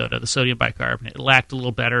baking soda, the sodium bicarbonate. It'll act a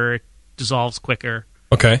little better. It dissolves quicker.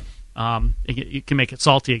 Okay. You can make it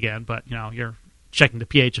salty again, but you're checking the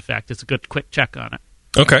pH effect. It's a good quick check on it.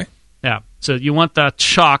 Okay. Yeah. So you want the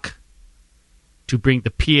chalk to bring the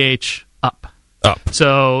pH up. Up.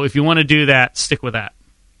 So if you want to do that, stick with that.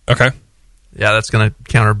 Okay. Yeah, that's going to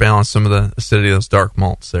counterbalance some of the acidity of those dark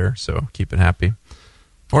malts there. So keep it happy.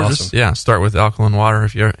 Or just start with alkaline water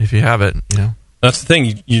if you have it. That's the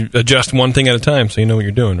thing. You adjust one thing at a time, so you know what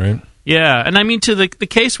you're doing, right? Yeah, and I mean to the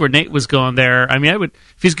case where Nate was going there. I mean,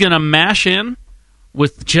 if he's going to mash in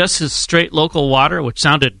with just his straight local water, which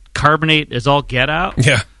sounded carbonate as all get out.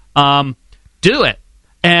 Yeah. Do it.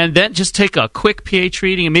 And then just take a quick pH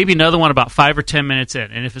reading and maybe another one about 5 or 10 minutes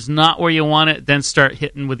in. And if it's not where you want it, then start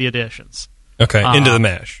hitting with the additions. Okay, into the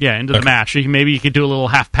mash. Yeah, into the mash. Maybe you could do a little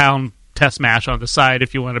half-pound test mash on the side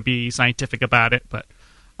if you want to be scientific about it. But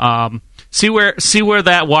see where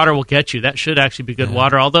that water will get you. That should actually be good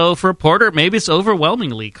water. Although for a porter, maybe it's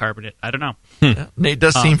overwhelmingly carbonate. I don't know. Yeah. Nate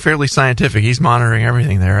does seem fairly scientific. He's monitoring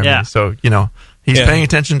everything there. I mean, so, he's paying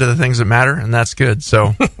attention to the things that matter, and that's good.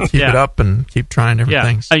 So keep it up and keep trying different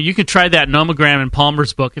things. You could try that nomogram in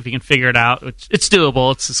Palmer's book if you can figure it out. It's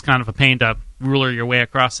doable. It's just kind of a pain to ruler your way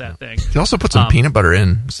across that thing. You also put some peanut butter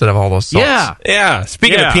in instead of all those salts. Yeah.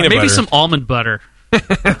 Speaking of peanut butter. Maybe some almond butter.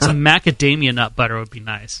 Some macadamia nut butter would be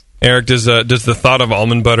nice. Eric, does the thought of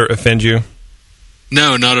almond butter offend you?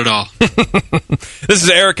 No, not at all. This is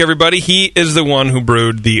Eric, everybody. He is the one who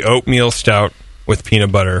brewed the oatmeal stout with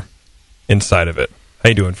peanut butter inside of it. How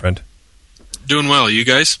you doing, friend? Doing well. You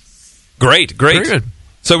guys? Great. Very good.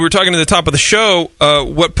 So we were talking at the top of the show.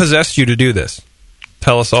 What possessed you to do this?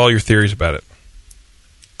 Tell us all your theories about it.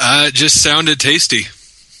 It just sounded tasty.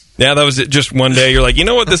 Yeah, that was it. Just one day, you're like, you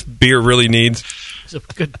know what this beer really needs? It's a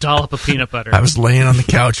good dollop of peanut butter. I was laying on the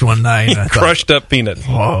couch one night. And crushed up peanuts.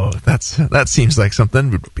 Whoa, that seems like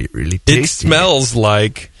something would be really tasty. It smells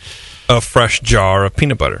like a fresh jar of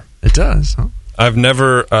peanut butter. It does, huh? I've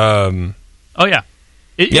never... oh, yeah.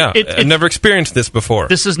 I've never experienced this before.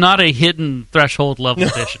 This is not a hidden threshold level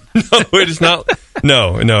edition. No, it is not.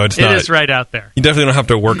 No, it's not. It is right out there. You definitely don't have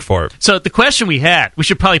to work for it. So the question we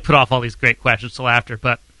should probably put off all these great questions till after,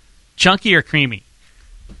 but chunky or creamy?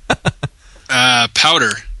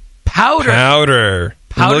 Powder. Powder.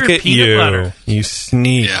 Look at peanut you. Butter. You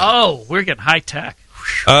sneak. Yeah. Oh, we're getting high tech.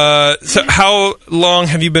 So how long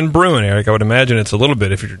have you been brewing, Eric? I would imagine it's a little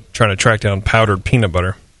bit if you're trying to track down powdered peanut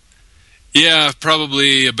butter. Yeah,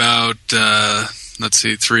 probably about,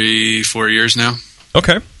 3-4 years now.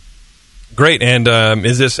 Okay. Great. And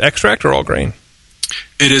is this extract or all grain?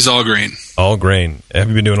 It is all grain. All grain. Have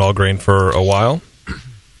you been doing all grain for a while?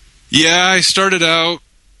 Yeah, I started out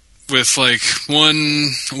with like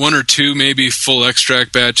one or two maybe full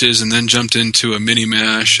extract batches, and then jumped into a mini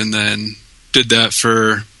mash, and then did that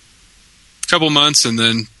for a couple months, and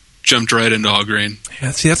then jumped right into all grain.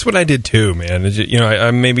 Yeah, see, that's what I did too, man.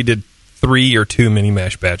 I maybe did 3 or 2 mini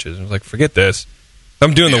mash batches. I was like, forget this. If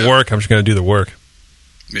I'm doing the work, I'm just going to do the work.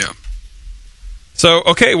 Yeah. So,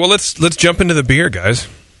 okay, well, let's jump into the beer, guys.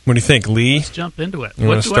 What do you think, Lee? Let's jump into it. You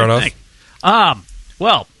want to start off? Think?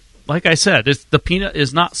 Well, like I said, the peanut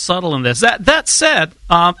is not subtle in this. That said,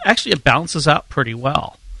 actually it balances out pretty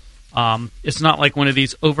well. It's not like one of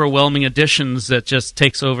these overwhelming additions that just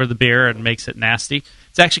takes over the beer and makes it nasty.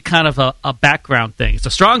 It's actually kind of a background thing. It's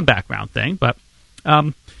a strong background thing, but...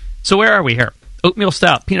 So where are we here? Oatmeal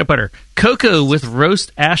stout, peanut butter, cocoa with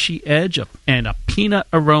roast ashy edge and a peanut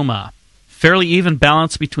aroma. Fairly even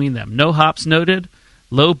balance between them. No hops noted,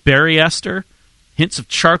 low berry ester, hints of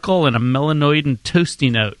charcoal, and a melanoid and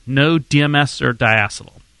toasty note. No DMS or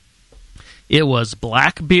diacetyl. It was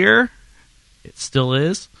black beer. It still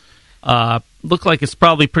is. Looked like it's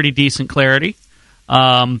probably pretty decent clarity.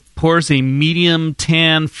 Pours a medium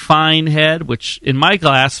tan fine head, which in my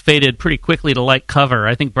glass faded pretty quickly to light cover.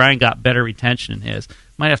 I think Brian got better retention in his.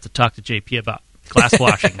 Might have to talk to JP about glass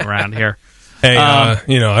washing around here. Hey, I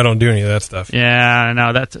don't do any of that stuff. Yeah,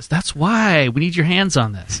 no, that's why we need your hands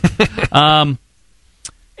on this.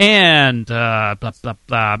 And blah, blah,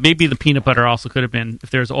 blah. Maybe the peanut butter also could have been,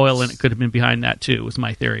 if there's oil in it, could have been behind that too, was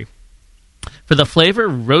my theory. For the flavor,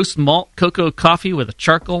 roast malt cocoa coffee with a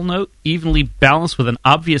charcoal note, evenly balanced with an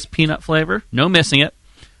obvious peanut flavor. No missing it.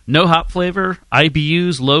 No hop flavor.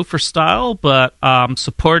 IBUs low for style, but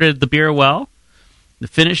supported the beer well. The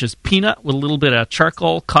finish is peanut with a little bit of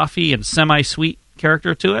charcoal, coffee, and semi-sweet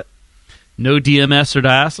character to it. No DMS or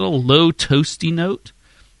diacetyl. Low toasty note.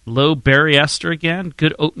 Low berry ester again.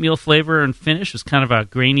 Good oatmeal flavor and finish. It's kind of a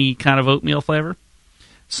grainy kind of oatmeal flavor.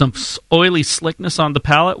 Some oily slickness on the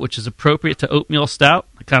palate, which is appropriate to oatmeal stout.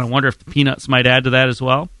 I kind of wonder if the peanuts might add to that as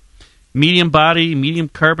well. Medium body, medium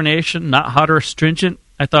carbonation, not hot or astringent.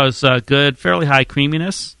 I thought it was good, fairly high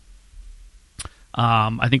creaminess.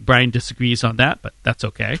 I think Brian disagrees on that, but that's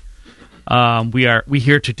okay. We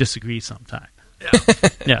here to disagree sometime. Yeah.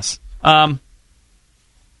 Yes.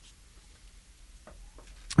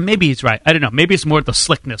 Maybe he's right. I don't know. Maybe it's more the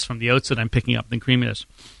slickness from the oats that I'm picking up than creaminess.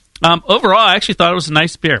 Overall, I actually thought it was a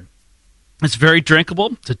nice beer. It's very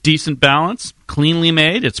drinkable. It's a decent balance. Cleanly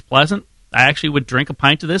made. It's pleasant. I actually would drink a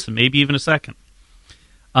pint of this and maybe even a second.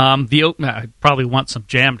 The oatmeal, I probably want some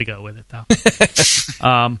jam to go with it, though.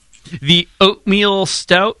 The Oatmeal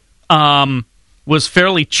Stout was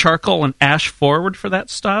fairly charcoal and ash forward for that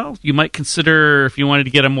style. You might consider, if you wanted to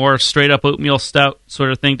get a more straight-up oatmeal stout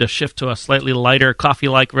sort of thing, to shift to a slightly lighter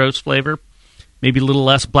coffee-like roast flavor. Maybe a little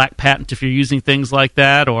less black patent if you're using things like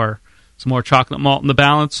that, or some more chocolate malt in the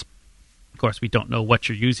balance. Of course, we don't know what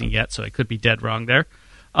you're using yet, so I could be dead wrong there.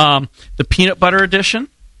 The peanut butter edition,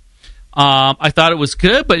 I thought it was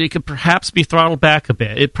good, but it could perhaps be throttled back a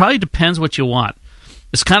bit. It probably depends what you want.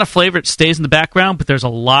 This kind of flavor, it stays in the background, but there's a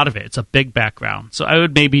lot of it. It's a big background. So I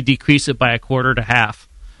would maybe decrease it by a quarter to half.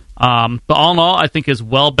 But all in all, I think it's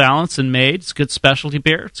well-balanced and made. It's a good specialty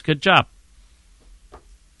beer. It's a good job.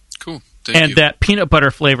 Cool. Thank you. That peanut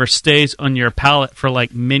butter flavor stays on your palate for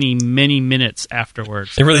like many, many minutes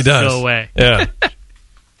afterwards. It really does. Go away. Yeah.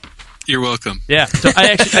 You're welcome. Yeah. So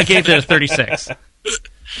I gave it a 36. All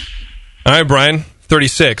right, Brian.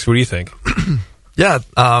 36. What do you think? Yeah.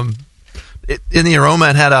 In the aroma,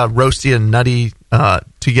 it had a roasty and nutty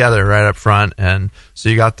together right up front, and so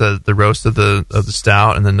you got the roast of the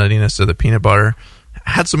stout and the nuttiness of the peanut butter.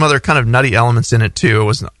 Had some other kind of nutty elements in it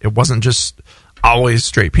too. It wasn't just always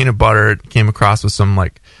straight peanut butter. It came across with some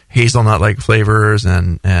like hazelnut like flavors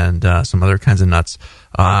and some other kinds of nuts.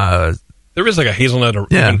 There is like a hazelnut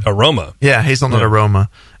aroma. Yeah, hazelnut aroma,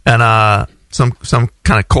 and some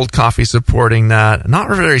kind of cold coffee supporting that. Not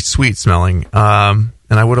very sweet smelling.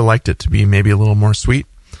 And I would have liked it to be maybe a little more sweet.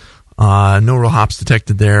 No real hops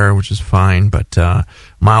detected there, which is fine, but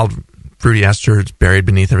mild fruity esters buried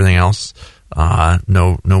beneath everything else.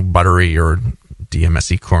 No buttery or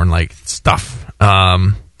DMSE corn-like stuff.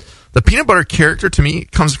 The peanut butter character to me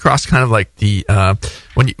comes across kind of like the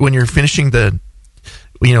when you're finishing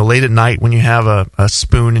late at night when you have a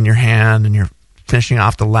spoon in your hand and you're finishing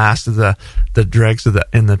off the last of the dregs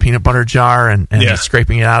in the peanut butter jar and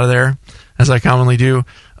scraping it out of there, as I commonly do.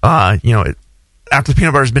 After the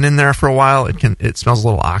peanut butter's been in there for a while, it smells a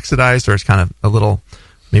little oxidized, or it's kind of a little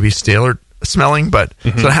maybe staler smelling, but so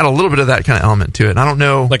it had a little bit of that kind of element to it. And I don't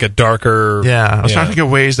know, like a darker. Yeah, I was trying to think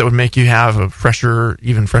of ways that would make you have a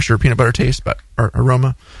even fresher peanut butter taste, or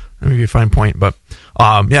aroma. That may be a fine point, but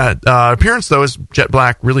appearance though is jet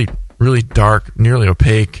black, really, really dark, nearly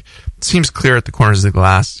opaque. It seems clear at the corners of the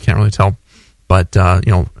glass. Can't really tell, but it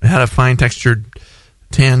had a fine textured,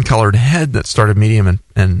 tan-colored head that started medium,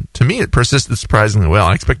 and to me it persisted surprisingly well.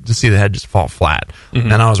 I expected to see the head just fall flat,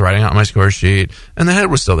 and I was writing out my score sheet, and the head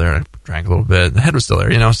was still there. I drank a little bit, the head was still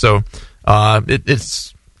there, so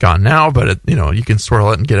it's gone now, but you can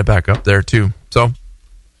swirl it and get it back up there too. So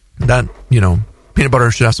that, peanut butter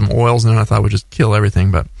should have some oils in it. I thought would just kill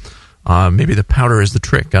everything, but maybe the powder is the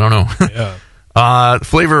trick. I don't know. Yeah.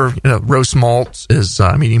 Flavor, roast malt is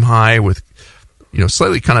medium high with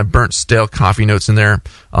slightly kind of burnt stale coffee notes in there.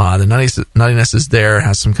 The nuttiness is there. It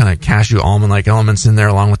has some kind of cashew almond-like elements in there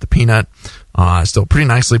along with the peanut. Still pretty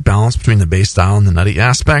nicely balanced between the base style and the nutty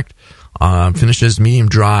aspect. Finishes medium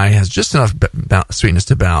dry, has just enough sweetness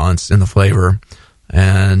to balance in the flavor.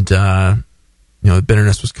 And, the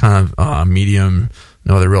bitterness was kind of medium.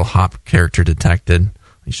 No other real hop character detected.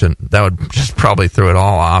 That would just probably throw it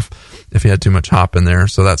all off if you had too much hop in there.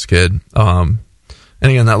 So that's good. And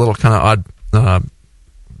again, that little kind of odd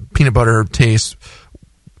peanut butter taste,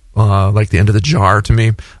 like the end of the jar to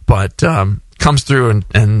me, but comes through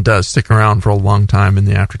and does stick around for a long time in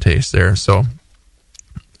the aftertaste there, so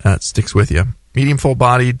that sticks with you. Medium full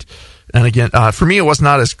bodied, and again, for me, it was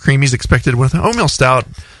not as creamy as expected. With an oatmeal stout,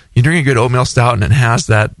 you drink a good oatmeal stout and it has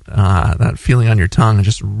that feeling on your tongue, and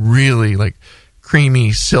just really like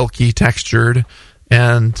creamy, silky textured,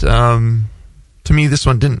 and to me, this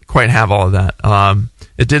one didn't quite have all of that.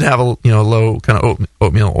 It did have a low kind of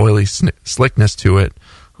oatmeal oily slickness to it,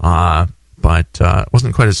 but it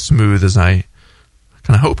wasn't quite as smooth as I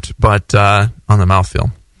kind of hoped. But on the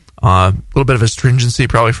mouthfeel, a little bit of astringency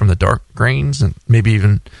probably from the dark grains, and maybe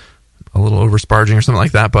even a little oversparging or something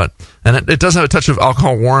like that. But it does have a touch of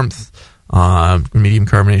alcohol warmth, medium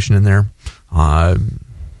carbonation in there.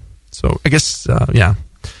 So I guess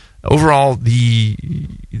overall, the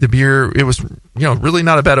beer, it was really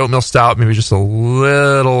not a bad oatmeal stout. Maybe just a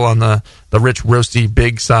little on the rich, roasty,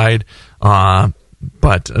 big side.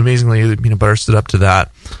 But amazingly, the peanut butter stood up to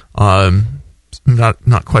that.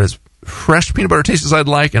 Not quite as fresh peanut butter taste as I'd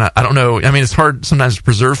like. And I don't know. I mean, it's hard sometimes to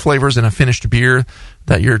preserve flavors in a finished beer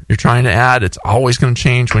that you're trying to add. It's always going to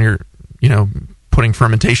change when you're putting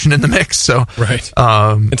fermentation in the mix. So right,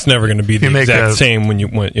 it's never going to be the exact same when you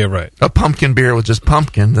went. Yeah, right. A pumpkin beer with just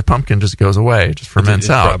pumpkin, the pumpkin just goes away, it just ferments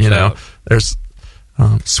out. There's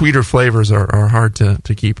sweeter flavors are hard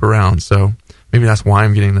to keep around. So maybe that's why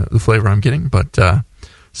I'm getting the flavor I'm getting. But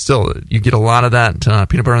still, you get a lot of that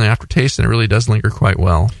peanut butter in the aftertaste, and it really does linger quite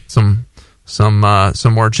well. Some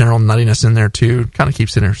more general nuttiness in there too. Kind of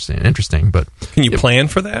keeps it interesting. But can you plan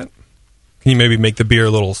for that? Can you maybe make the beer a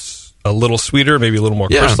little sweeter, maybe a little more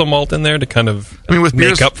crystal malt in there to kind of with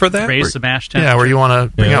make up for that? Raise the mash temperature. Yeah, where you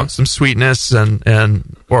want to bring out some sweetness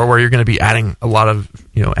and or where you're going to be adding a lot of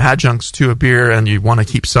adjuncts to a beer, and you want to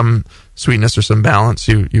keep some sweetness or some balance.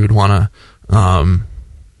 You would want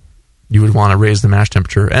to raise the mash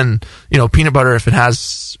temperature, and peanut butter, if it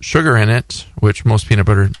has sugar in it, which most peanut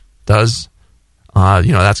butter does,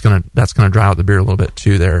 that's gonna dry out the beer a little bit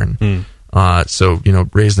too there, and so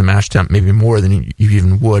raise the mash temp maybe more than you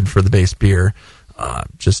even would for the base beer,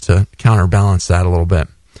 just to counterbalance that a little bit.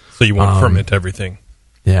 So you won't ferment everything.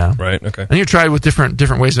 Yeah. Right. Okay. And you tried with different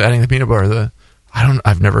ways of adding the peanut butter. The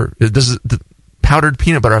powdered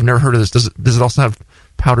peanut butter. I've never heard of this. Does it also have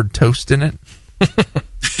powdered toast in it?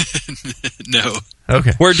 No.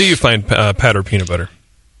 Okay. Where do you find powdered peanut butter?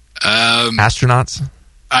 Astronauts.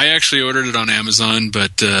 I actually ordered it on Amazon,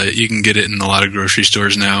 but you can get it in a lot of grocery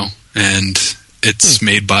stores now, and it's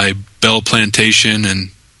made by Bell Plantation,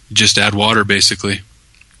 and just add water basically.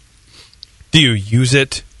 Do you use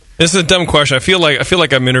it? This is a dumb question. I feel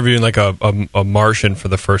like I'm interviewing like a Martian for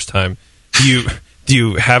the first time. Do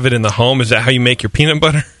you have it in the home? Is that how you make your peanut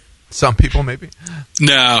butter? Some people maybe.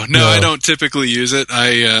 No, I don't typically use it.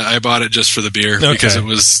 I bought it just for the beer because it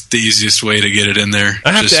was the easiest way to get it in there.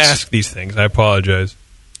 I have to ask these things. I apologize.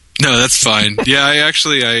 No, that's fine. Yeah, I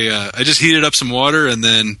just heated up some water and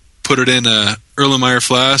then put it in a Erlenmeyer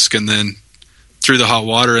flask and then threw the hot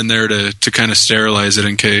water in there to kind of sterilize it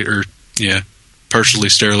partially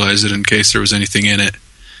sterilize it in case there was anything in it,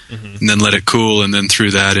 and then let it cool, and then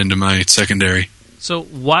threw that into my secondary. So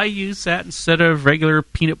why use that instead of regular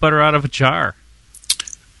peanut butter out of a jar?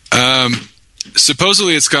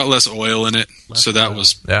 Supposedly it's got less oil in it, so that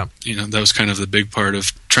was that was kind of the big part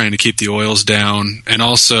of trying to keep the oils down, and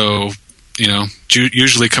also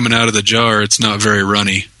usually coming out of the jar it's not very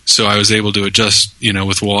runny, so I was able to adjust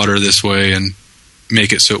with water this way and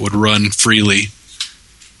make it so it would run freely.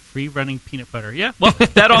 Free running peanut butter. Yeah, well,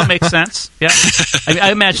 that all makes sense. Yeah,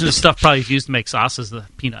 I imagine the stuff probably used to make sauces, the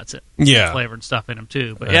peanuts, flavor and stuff in them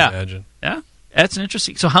too. But I imagine. Yeah, that's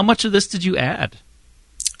interesting. So, how much of this did you add?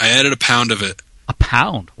 I added a pound of it. A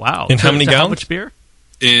pound? Wow. In how many gallons? How much beer?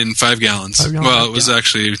 In 5 gallons. 5 gallons. Well, it was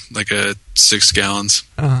actually like 6 gallons.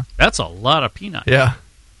 That's a lot of peanut. Yeah.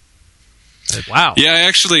 Wow. Yeah,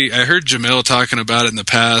 I heard Jamil talking about it in the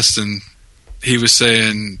past, and he was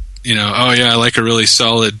saying, I like a really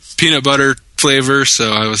solid peanut butter flavor,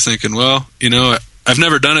 so I was thinking, well, I've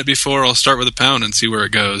never done it before, I'll start with a pound and see where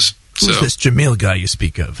it goes. Who's this Jamil guy you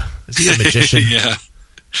speak of? Is he a magician? Yeah.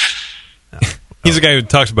 He's a guy who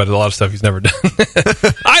talks about a lot of stuff he's never done.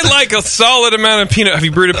 I like a solid amount of peanut. Have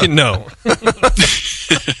you brewed a peanut? No.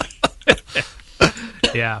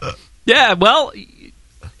 Yeah. Yeah, well,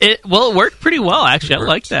 it worked pretty well, actually. I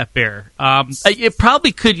like that beer. It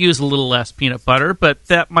probably could use a little less peanut butter, but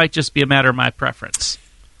that might just be a matter of my preference.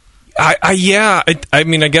 I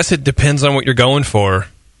mean, I guess it depends on what you're going for.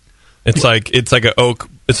 It's like an oak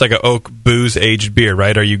booze aged beer,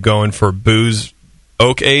 right? Are you going for booze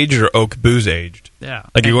oak aged or oak booze aged? Yeah.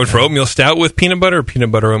 Like you're going for oatmeal stout with peanut butter or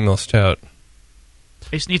peanut butter oatmeal stout?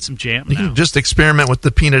 I just need some jam now. You can just experiment with the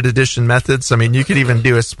peanut addition methods. I mean, you could even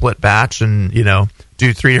do a split batch and,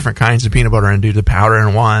 do 3 different kinds of peanut butter and do the powder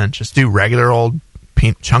in one. Just do regular old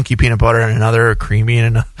chunky peanut butter in another, creamy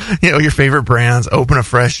in your favorite brands. Open a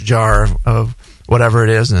fresh jar of whatever it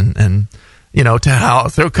is and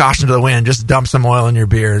throw caution to the wind. Just dump some oil in your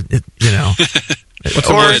beer. What's the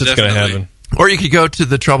worst that's going to happen? Or you could go to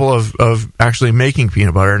the trouble of actually making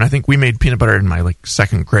peanut butter. And I think we made peanut butter in my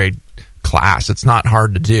second grade class. It's not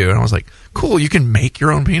hard to do. And I was like, cool, you can make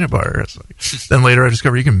your own peanut butter. Then later I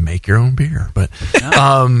discovered you can make your own beer. But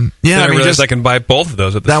I realized I can buy both of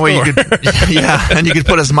those at the store. Way you could, and you could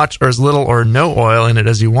put as much or as little or no oil in it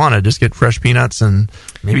as you wanted. Just get fresh peanuts and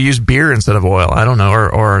maybe use beer instead of oil. I don't know,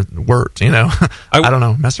 or wort. I don't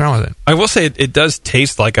know. Mess around with it. I will say it does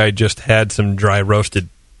taste like I just had some dry roasted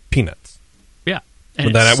peanuts. Yeah,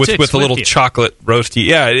 with a little chocolate roasty.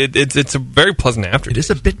 Yeah, it's a very pleasant aftertaste. It is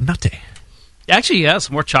a bit nutty. Actually, yeah,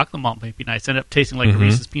 some more chocolate malt might be nice. End up tasting like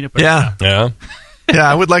Reese's peanut butter. Yeah. Yeah,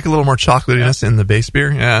 I would like a little more chocolatiness in the base beer.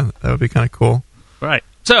 Yeah, that would be kind of cool. Right.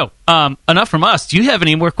 So, enough from us. Do you have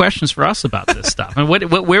any more questions for us about this stuff? And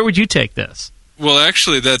where would you take this? Well,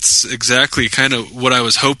 actually, that's exactly kind of what I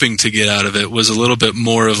was hoping to get out of it, was a little bit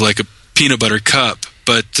more of like a peanut butter cup.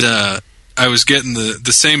 But I was getting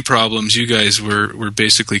the same problems you guys were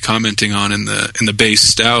basically commenting on in the base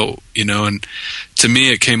stout, and to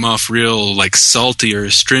me it came off real like salty or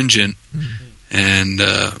astringent, and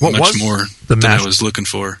much more than I was looking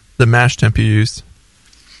for. The mash temp you used?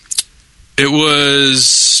 It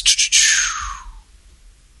was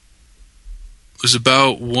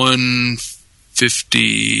about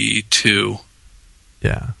 152.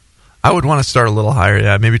 Yeah. I would want to start a little higher.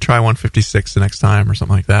 Yeah, maybe try 156 the next time or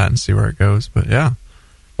something like that and see where it goes. But yeah.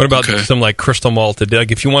 What about some like crystal malted?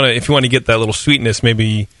 Like if you want to get that little sweetness,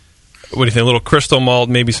 maybe what do you think? A little crystal malt,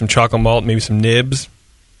 maybe some chocolate malt, maybe some nibs.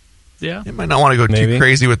 Yeah. You might not want to go too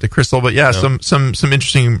crazy with the crystal, but yeah, some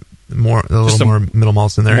interesting more middle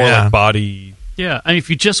malts in there. More like body. Yeah, I mean, if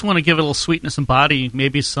you just want to give it a little sweetness and body,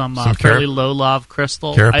 maybe some fairly low love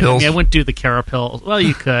crystal. Carapils. I wouldn't do the carapils. Well,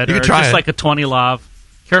 you could. You could or try just it. like a 20 love.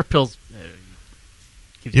 Carapils.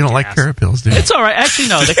 You don't like carapils, do you? It's all right. Actually,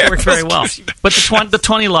 no, they can work very well. But the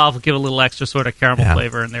 20 love will give a little extra sort of caramel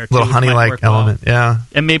flavor in there, too. A little honey-like element, yeah.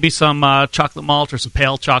 And maybe some chocolate malt or some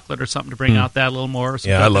pale chocolate or something to bring out that a little more.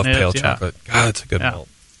 Yeah, I love pale chocolate. God, that's a good malt.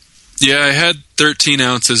 Yeah, I had 13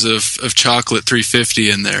 ounces of chocolate 350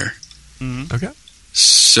 in there. Mm-hmm. Okay.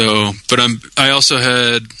 So, but I also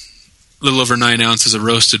had a little over 9 ounces of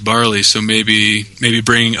roasted barley, so maybe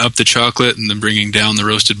bringing up the chocolate and then bringing down the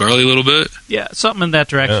roasted barley a little bit. Yeah, something in that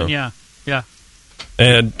direction, yeah.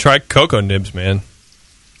 And try cocoa nibs, man.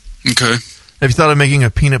 Okay. Have you thought of making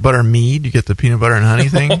a peanut butter mead? You get the peanut butter and honey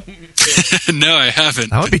thing? No, I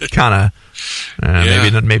haven't. That would be kind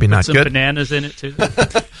of, maybe not some good. Bananas in it, too.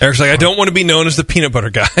 Eric's like, I don't want to be known as the peanut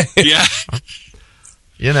butter guy. Yeah.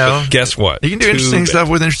 But guess what? You can do interesting stuff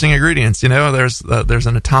with interesting ingredients. There's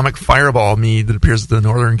an atomic fireball mead that appears at the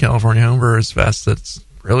Northern California Homebrewers Fest that's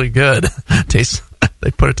really good.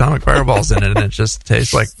 They put atomic fireballs in it, and it just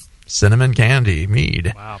tastes like cinnamon candy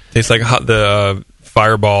mead. Wow. Tastes like the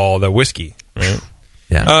fireball, the whiskey, right?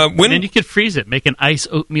 Yeah. And then you could freeze it, make an ice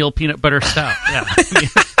oatmeal peanut butter stout. Yeah.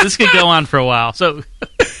 This could go on for a while. So,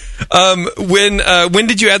 when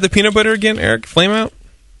did you add the peanut butter again, Eric? Flame out?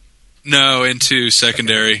 No, into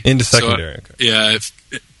secondary. Okay. Yeah, it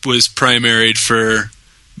was primaried for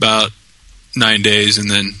about 9 days and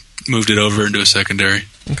then moved it over into a secondary.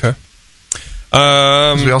 Okay.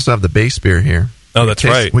 We also have the base beer here. Oh, that's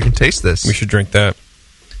right. We can taste this. We should drink that.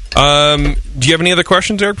 Do you have any other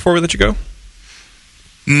questions, Eric, before we let you go?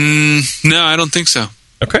 No, I don't think so.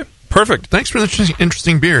 Okay, perfect. Thanks for the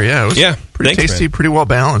interesting beer. Yeah, it was pretty tasty, man. pretty well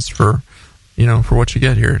balanced for what you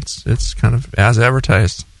get here. It's kind of as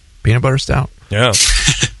advertised. Peanut butter stout. Yeah.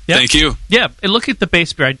 Thank you. Yeah, and look at the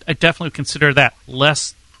base beer. I definitely consider that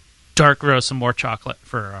less dark roast and more chocolate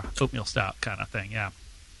for oatmeal stout kind of thing. Yeah.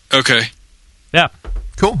 Okay. Yeah.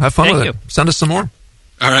 Cool. Have fun with Thank it. Send us some more.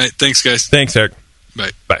 All right. Thanks, guys. Thanks, Eric.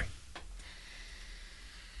 Bye. Bye.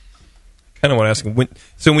 Kind of want to ask him,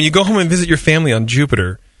 when you go home and visit your family on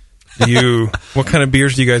Jupiter, what kind of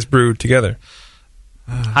beers do you guys brew together?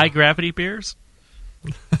 High gravity beers?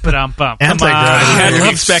 But I'm bummed. Anti-gravity. I was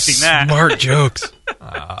expecting that. Smart jokes.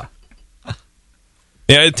 Yeah,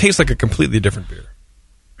 it tastes like a completely different beer.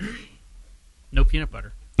 No peanut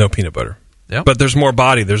butter. No peanut butter. Yep. But there's more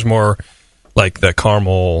body. There's more like the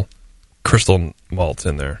caramel crystal malts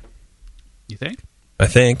in there. You think? I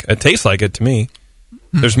think. It tastes like it to me.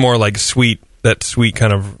 There's more like that sweet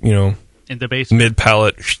kind of, in the base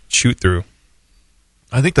mid-palate shoot through.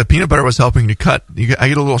 I think the peanut butter was helping to cut. I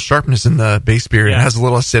get a little sharpness in the base beer. Yeah. It has a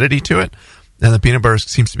little acidity to it, and the peanut butter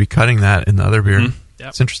seems to be cutting that in the other beer. Yep.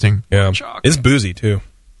 It's interesting. Yeah, it's boozy too.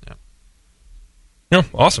 Yeah,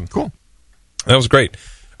 awesome, cool. That was great.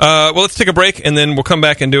 Well, let's take a break, and then we'll come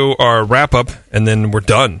back and do our wrap up, and then we're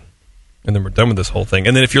done. And then we're done with this whole thing.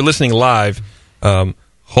 And then if you're listening live,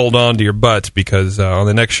 hold on to your butts because on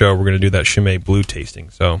the next show we're going to do that Chimay Blue tasting.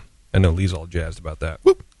 So I know Lee's all jazzed about that.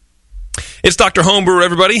 Whoop. It's Dr. Homebrew,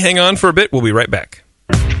 everybody. Hang on for a bit. We'll be right back.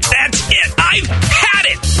 That's it. I've had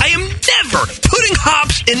it. I am never putting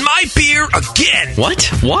hops in my beer again. What?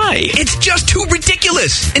 Why? It's just too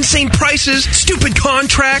ridiculous. Insane prices, stupid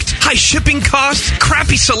contracts, high shipping costs,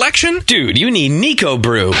 crappy selection. Dude, you need Nico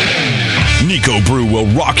Brew. Nico Brew will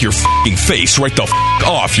rock your f***ing face right the f***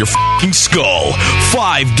 off your fucking skull.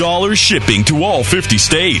 $5 shipping to all 50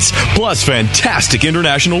 states. Plus fantastic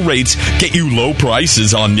international rates get you low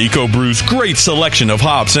prices on Nico Brew's great selection of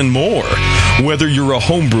hops and more. Whether you're a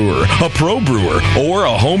home brewer, a pro brewer, or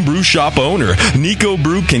a homebrew shop owner, Nico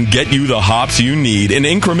Brew can get you the hops you need in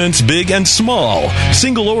increments big and small.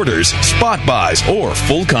 Single orders, spot buys, or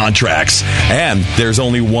full contracts. And there's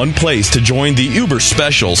only one place to join the uber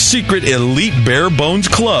special secret elite bare bones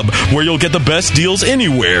club where you'll get the best deals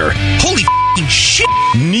anywhere. Holy f***ing shit!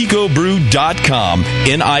 NicoBrew.com.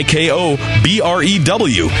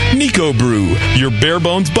 NIKOBREW. Nico Brew, your bare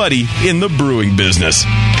bones buddy in the brewing business.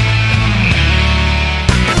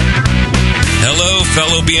 Hello,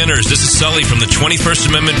 fellow beginners. This is Sully from the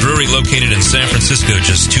 21st Amendment Brewery located in San Francisco,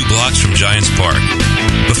 just 2 blocks from Giants Park.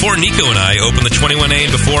 Before Nico and I opened the 21A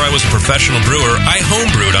and before I was a professional brewer, I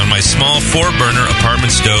homebrewed on my small 4-burner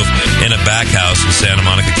apartment stove in a back house in Santa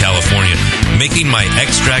Monica, California, making my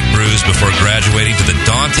extract brews before graduating to the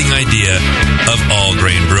daunting idea of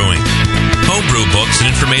all-grain brewing. Homebrew books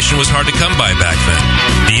and information was hard to come by back then.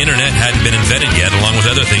 The internet hadn't been invented yet, along with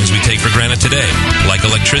other things we take for granted today, like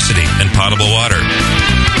electricity and potable water.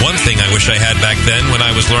 One thing I wish I had back then when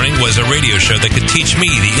I was learning was a radio show that could teach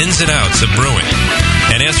me the ins and outs of brewing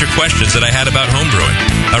and answer questions that I had about homebrewing,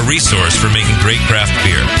 a resource for making great craft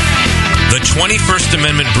beer. The 21st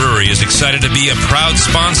Amendment Brewery is excited to be a proud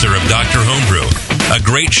sponsor of Dr. Homebrew, a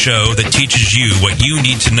great show that teaches you what you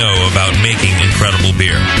need to know about making incredible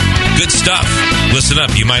beer. Good stuff. Listen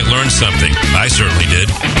up, you might learn something. I certainly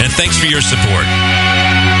did. And thanks for your support.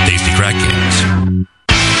 Tasty Crack Games.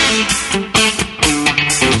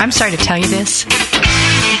 I'm sorry to tell you this,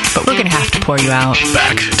 but we're going to have to pour you out.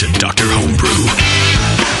 Back to Dr. Homebrew.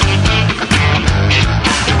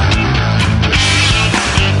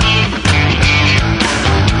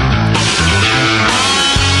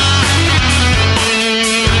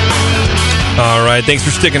 All right, thanks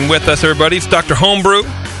for sticking with us, everybody. It's Dr. Homebrew.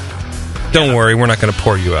 Don't worry, we're not going to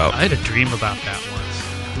pour you out. I had a dream about that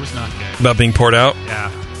once. It was not good. About being poured out?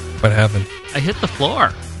 Yeah. What happened? I hit the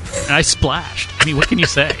floor, and I splashed. I mean, what can you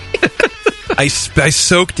say? I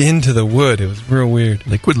soaked into the wood. It was real weird.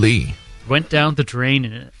 Liquid Lee. Went down the drain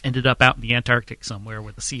and it ended up out in the Antarctic somewhere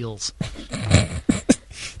with the seals.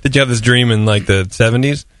 Did you have this dream in, like, the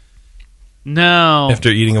 70s? No. After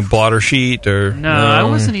eating a blotter sheet? Or No, I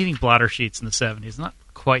wasn't eating blotter sheets in the 70s. Not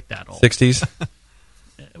quite that old. 60s?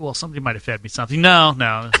 Well, somebody might have fed me something. No.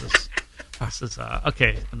 This is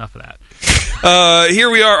okay, enough of that. Here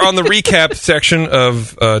we are on the recap section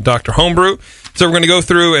of Dr. Homebrew. So we're going to go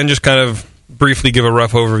through and just kind of briefly give a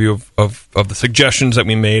rough overview of the suggestions that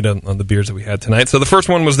we made on the beers that we had tonight. So the first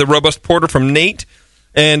one was the Robust Porter from Nate.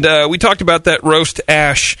 And we talked about that roast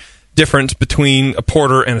ash difference between a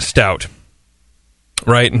porter and a stout.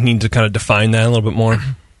 Right? And need to kind of define that a little bit more.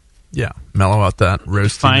 Yeah, mellow out that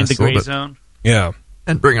roastiness. Find the gray zone. Yeah.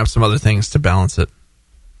 And bring up some other things to balance it.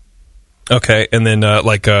 Okay, and then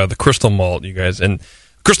the crystal malt, you guys. And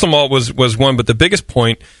crystal malt was one, but the biggest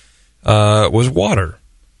point was water.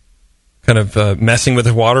 Kind of messing with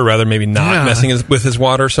his water, rather maybe not messing with his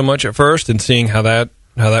water so much at first, and seeing how that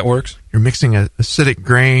works. You're mixing acidic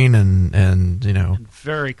grain and you know, and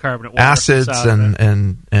very carbonate water, acids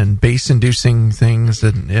and base-inducing things,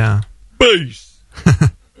 and base.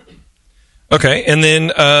 Okay, and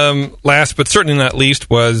then last but certainly not least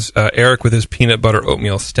was Eric with his peanut butter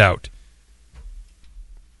oatmeal stout.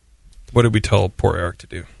 What did we tell poor Eric to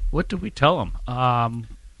do? What did we tell him?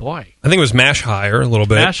 Boy. I think it was mash higher a little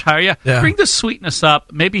bit. Mash higher, yeah. Bring the sweetness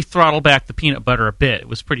up. Maybe throttle back the peanut butter a bit. It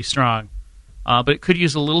was pretty strong. But it could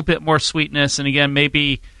use a little bit more sweetness. And again,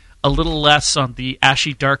 maybe a little less on the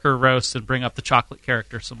ashy, darker roast and bring up the chocolate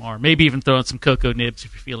character some more. Maybe even throw in some cocoa nibs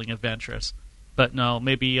if you're feeling adventurous. But no,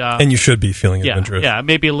 maybe... and you should be feeling adventurous. Yeah,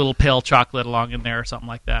 maybe a little pale chocolate along in there or something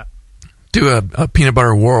like that. Do a peanut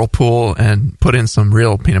butter whirlpool and put in some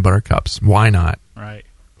real peanut butter cups. Why not? Right.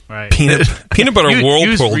 Peanut butter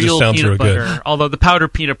whirlpool just sounds real good. Although the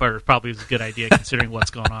powdered peanut butter probably is a good idea considering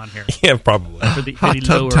what's going on here. Yeah, probably. For the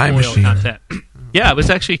lower oil content. Yeah, it was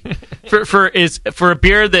actually for a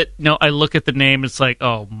beer that I look at the name, it's like,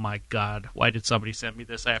 oh my god, why did somebody send me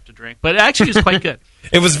this? I have to drink. But it actually is quite good.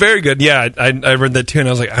 It was very good. Yeah, I read that too, and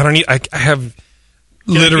I was like, I have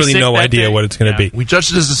literally no idea what it's going to be. We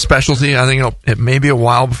judged it as a specialty. I think it may be a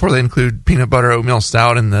while before they include peanut butter oatmeal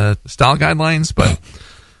stout in the style guidelines, but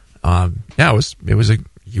it was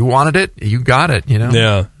you wanted it, you got it.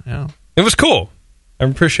 Yeah. It was cool. I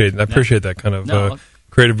appreciate that kind of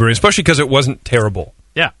creative brewing, especially because it wasn't terrible.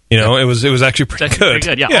 Yeah, it was actually pretty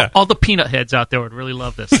good. Yeah, all the peanut heads out there would really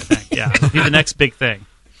love this. I think. Yeah, it'll be the next big thing.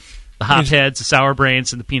 The hop heads, the sour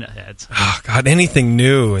brains, and the peanut heads. Oh, God, anything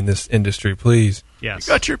new in this industry, please. Yes.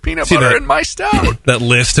 You got your peanut butter in my stout. That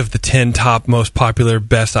list of the 10 top most popular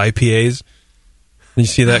best IPAs. Did you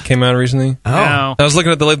see that came out recently? Oh. No. I was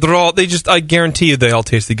looking at the list. I guarantee you they all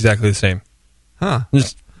taste exactly the same. Huh.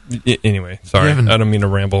 Anyway, sorry. I don't mean to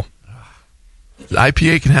ramble. The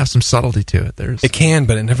IPA can have some subtlety to it. It can,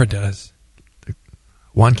 but it never does.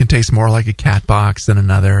 One can taste more like a cat box than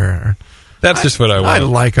another. That's just what I want. I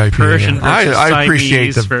like IPA. Persian versus I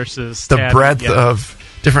appreciate the breadth of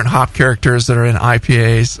different hop characters that are in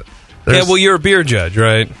IPAs. You're a beer judge,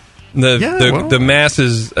 right? The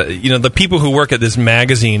masses, the people who work at this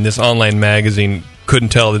magazine, this online magazine, couldn't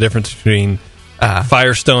tell the difference between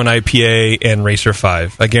Firestone IPA and Racer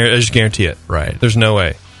 5. I just guarantee it. Right. There's no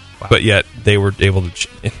way. Wow. But yet they were able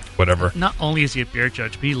to, whatever. Not only is he a beer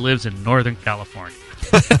judge, but he lives in Northern California.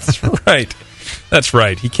 That's right. That's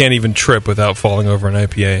right. He can't even trip without falling over an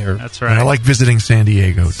IPA. That's right. And I like visiting San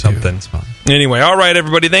Diego, too. Something. It's fun. Anyway, all right,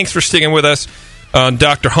 everybody. Thanks for sticking with us on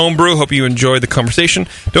Dr. Homebrew. Hope you enjoyed the conversation.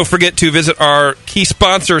 Don't forget to visit our key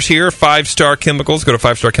sponsors here, 5 Star Chemicals. Go to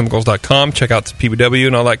 5starchemicals.com. Check out some PBW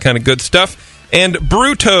and all that kind of good stuff. And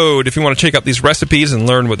Brew Toad, if you want to check out these recipes and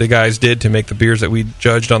learn what the guys did to make the beers that we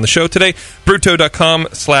judged on the show today,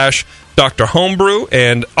 brewtoad.com/Dr. Homebrew.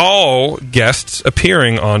 And all guests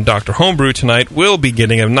appearing on Dr. Homebrew tonight will be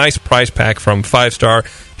getting a nice prize pack from 5 Star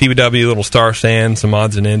PBW, little star sand, some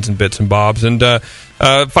odds and ends and bits and bobs. And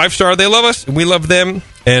 5 Star, they love us, and we love them.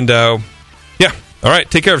 And, all right,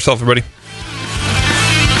 take care of yourself, everybody.